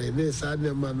necessary. This I'm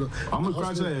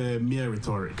mere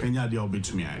rhetoric. Can you deal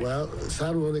with me? Well,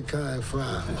 someone can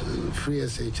free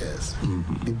SHS.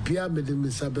 The Pia Medin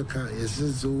Sabeka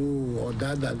is or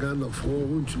that Ghana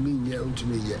for to me, I'm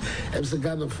a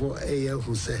Ghana for a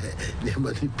who say the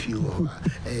money pure,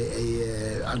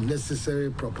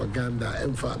 unnecessary propaganda,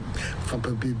 and for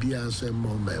baby answer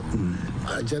moment.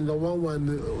 Agenda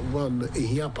 111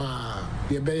 here,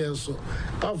 the Bay so,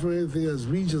 apart from anything as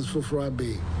regions for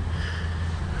Frabe.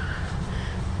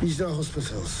 Regional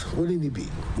hospitals, what did it be?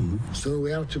 So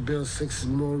we have to build 6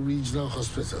 more regional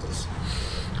hospitals.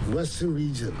 Western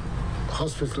region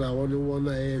hospital, I only want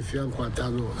to Fian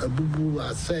Quatano, a boo,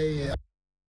 I say,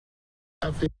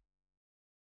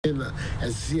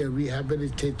 and see a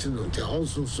rehabilitating,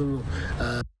 also so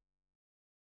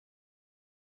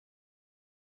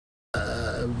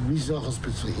regional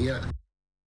hospital here.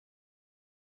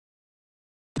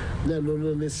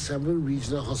 No, 7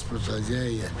 regional hospitals,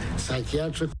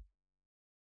 psychiatric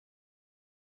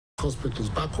hospitals,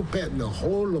 back up in the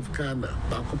whole of Ghana,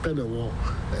 back up in the war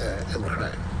and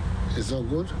crime. It's all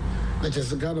good. Not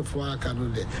just a Ghana for our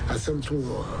Canada, as some two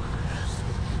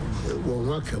will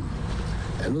welcome.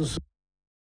 And also,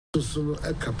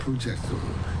 a project.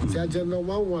 The agenda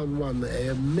 111,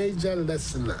 a major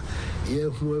lesson here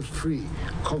who are free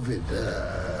COVID,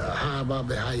 how about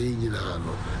the high in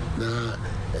now,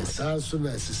 as soon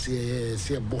as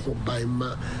see a boho by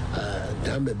ma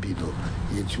Damabido,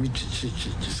 yet which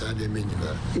decided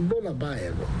Ebola by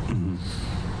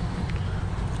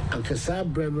and Kasa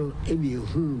Breno, any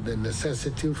whom the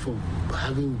necessity for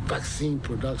having vaccine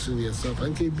production yourself,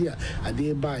 and Kibia, a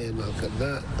day by and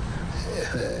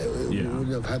we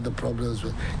wouldn't have had the problems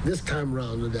with this time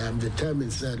round. I'm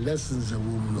determined that lessons a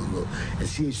woman no. And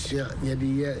see, near the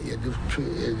year,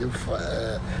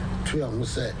 tree on who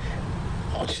say,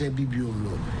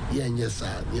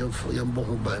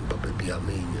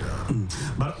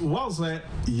 but was that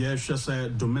yes,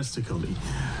 domestically,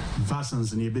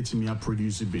 vaccines in Betimia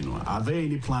produce Bino. Are there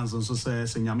any plans on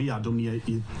success and Yami Adonia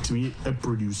to me a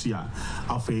producer?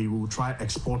 After we will try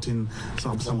exporting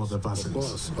some of the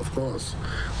vaccines. Of course.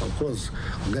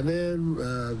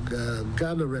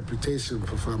 Ghana reputation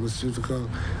for pharmaceutical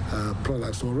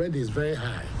products already is very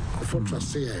high. For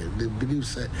trust, they believe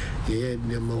that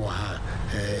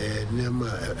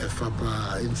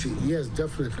yes,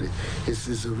 definitely,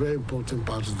 it's a very important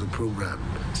part of the program.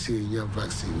 Seeing your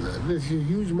vaccine, there's a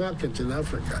huge market in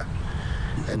Africa.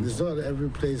 And it's not every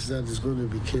place that is going to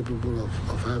be capable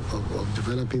of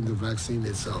developing the vaccine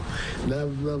itself. Now,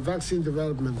 vaccine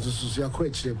development, this is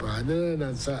quite cheap. And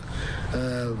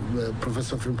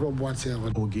Professor Frimpo Boatia.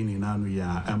 Ogini Nanu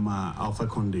ya Emma Alpha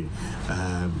Conde,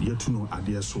 Yetuno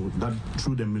Adia, so that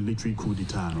through the military coup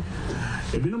d'etat.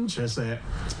 Ebinum Chese,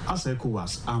 as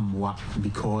ECOWAS, Amwa,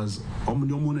 because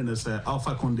Omniomon say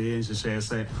Alpha Conde and she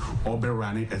say, Ober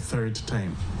running a third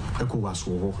time. ECOWAS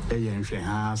war, Ayan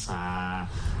Shehasa,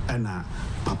 Anna,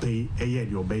 Pape,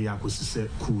 Ayan Yobeya Kusise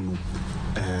Kuno,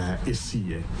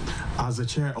 Esie, as the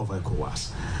chair of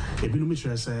ECOWAS. Ebinum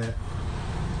Chese,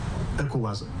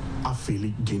 ECOWAS. I feel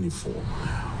it Guinea for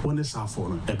when it's our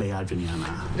phone, a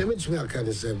Bayadriana. Let me kind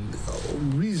of say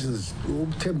reasons,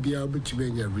 reasons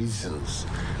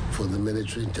for the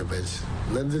military intervention.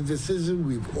 Now, the decision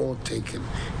we've all taken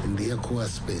in the ECOWAS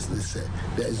space, they say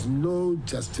there is no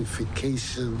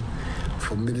justification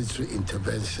for military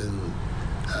intervention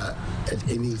at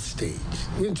any stage.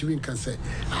 You can say,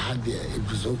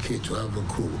 it was okay to have a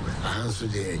coup.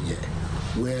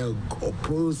 We're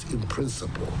opposed in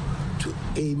principle to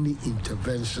any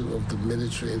intervention of the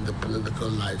military in the political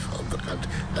life of the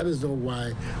country. That is not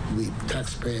why we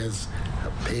taxpayers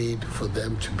have paid for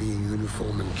them to be in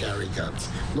uniform and carry guns,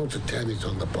 not to turn it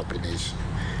on the population.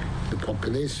 The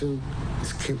population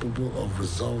is capable of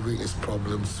resolving its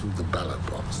problems through the ballot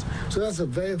box. So that's a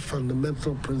very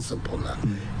fundamental principle now.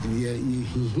 And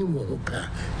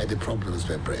the problems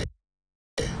we're bringing.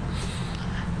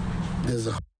 There's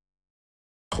a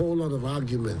whole lot of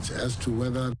arguments as to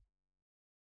whether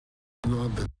or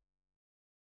not the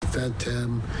third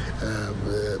term,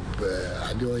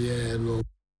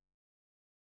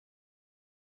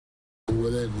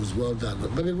 whether it was well done,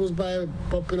 but it was by a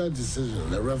popular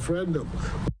decision. A referendum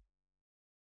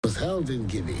was held in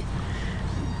Guinea.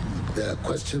 There are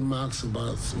question marks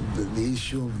about the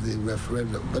issue of the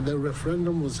referendum, but the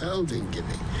referendum was held in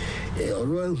Guinea.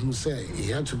 Oluwan who said he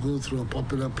had to go through a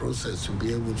popular process to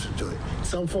be able to do it.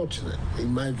 It's unfortunate,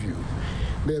 in my view.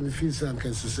 Then if you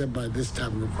can say by this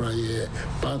time,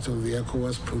 part of the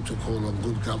ECOWAS protocol on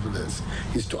good governance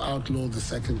is to outlaw the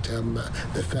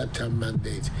third term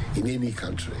mandate in any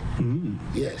country.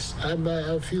 Yes, and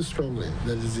I feel strongly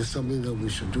that it is something that we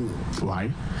should do.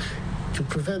 Why? To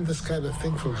prevent this kind of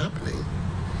thing from happening.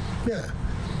 Yeah.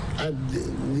 And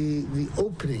the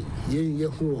opening,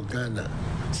 Ghana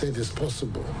said it's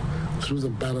possible through the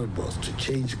ballot box to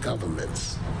change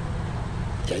governments.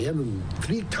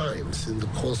 3 times in the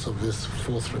course of this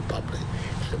Fourth Republic.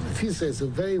 If he says a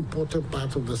very important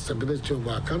part of the stability of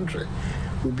our country,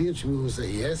 will be to me who say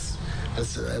yes,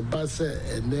 as a basa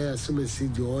and there some see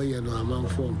the oil and among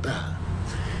form pa.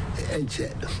 Enche,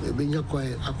 Benya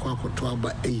Quay Aquacotuaba,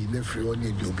 a nephew on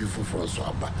you before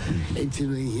François.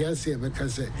 18 years here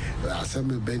because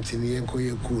some bench in the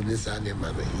Encoy Kunis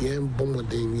animal, Yen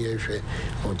Bombarding Yeshe,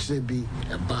 or Chebi,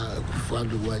 a bar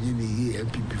Akufo-Addo 1 year,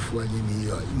 MP before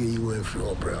you went for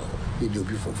Opera, you do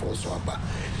before François.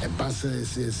 A bassa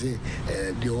says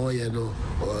the oil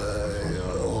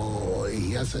or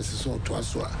he has a sort to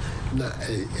us. No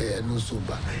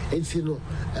sober. It's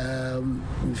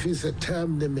if it's a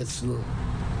term limits, no,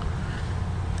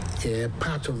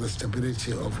 part of the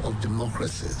stability of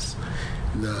democracies.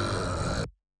 Now,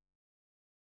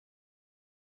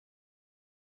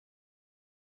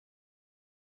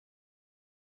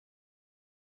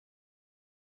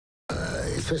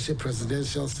 especially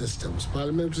presidential systems.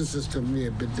 Parliamentary system may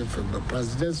a bit different, but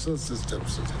presidential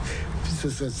systems, this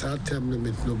is a short term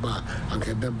limit, no bar, and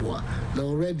Kebeboa. Now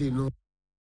already know.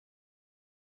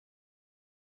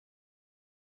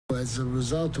 As a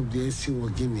result of the ACO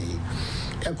Guinea,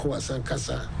 ECOWAS and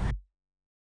CASA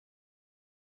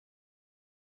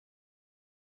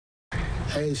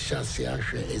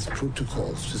its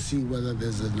protocols to see whether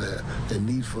there's a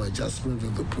need for adjustment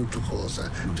of the protocols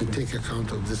to take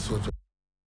account of this sort of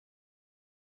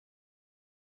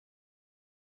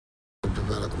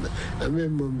development. I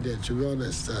mean, to be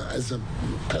honest,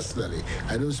 personally,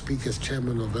 I don't speak as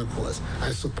chairman of ECOWAS.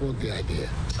 I support the idea.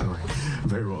 All right,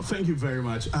 very well. Thank you very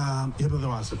much.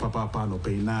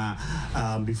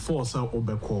 Before Sir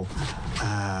Obeko,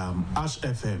 Ashh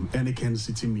FM and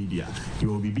Kencity Media, you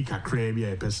will be big a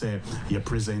crabby per se. You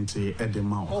present at the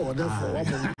mouth. Oh, therefore,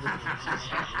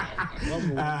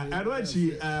 and when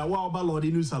she about Lord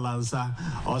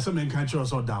Nusalansa or some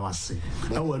countries or Dawasi.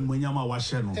 I want Munyama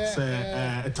Washeno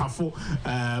say a tafo.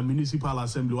 Akufo Municipal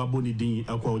Assembly waboni din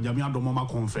ekwa onyame adomo ma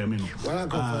confirm no.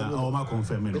 Ma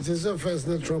confirm no. It is the first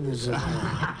no troubles.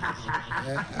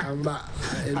 Amba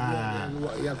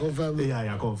ya confirm. Yeah,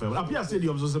 ya confirm. Apia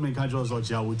stadium so say can just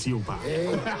watch ya with you pa.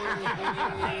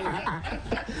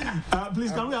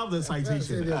 Please can we have the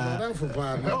citation?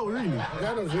 Oh really?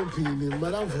 That was opinion,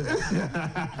 madam.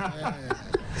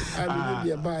 I believe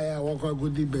you buy a walk a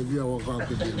goodie baby or walk a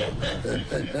goodie.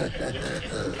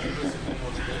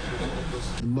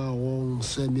 Ma won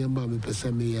send your mammy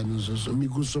pesami and so me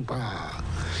go so pa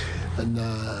and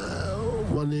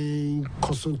one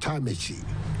custom time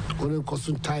one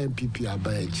custom time PP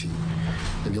abayachi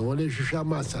and the one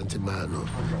shama santimano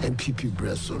and PP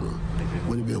bresso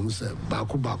when be who said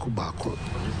baku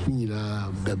nina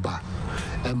beba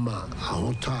Emma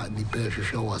ahota ni pressure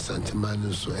show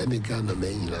santimano so any Ghana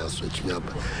main switch me up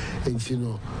and you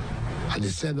know at the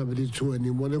center of the two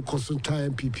and one custom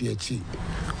time PPH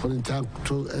one time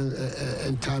to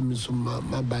and time is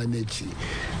my by nature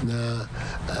na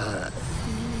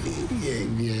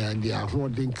the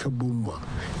holding kabuma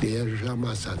the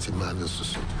Rama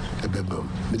Santimanos ebebum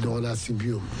me don't see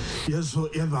you. Yes, so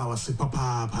Eva was a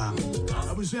papa. I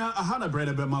was I had a bread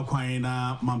about my quine,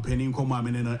 Mampenin, Comma,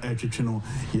 and a etchino,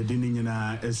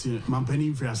 Yedinina, as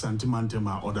Mampenin for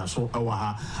Santimantema, or the so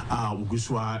Awaha,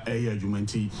 Uguswa, a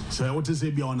Jumenti. So what is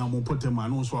a beyond a Mopotema,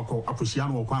 no swako,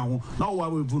 Appreciano, Quang, no, I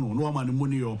will know, no man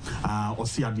Munio, or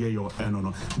Siadio, and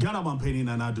no. Ghana Mampenin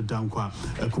and Adu Dankwa,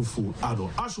 Akufo-Addo.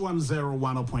 Ashh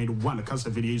 101.1, Casa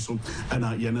Video, and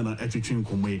Yanana Etchin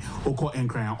Kume, Oko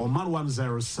Enkran, or Man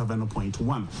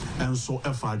 107.1, and so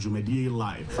FR Media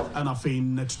Live, and I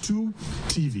feign Net 2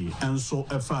 TV, and so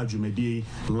FR Media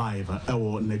Live,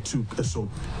 or Net 2, so,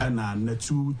 and Net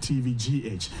 2 TV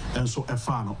GH, and so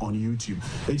FR on YouTube.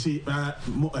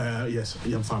 Yes,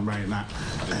 I'm right now.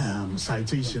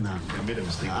 Citation, I made a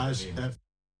mistake.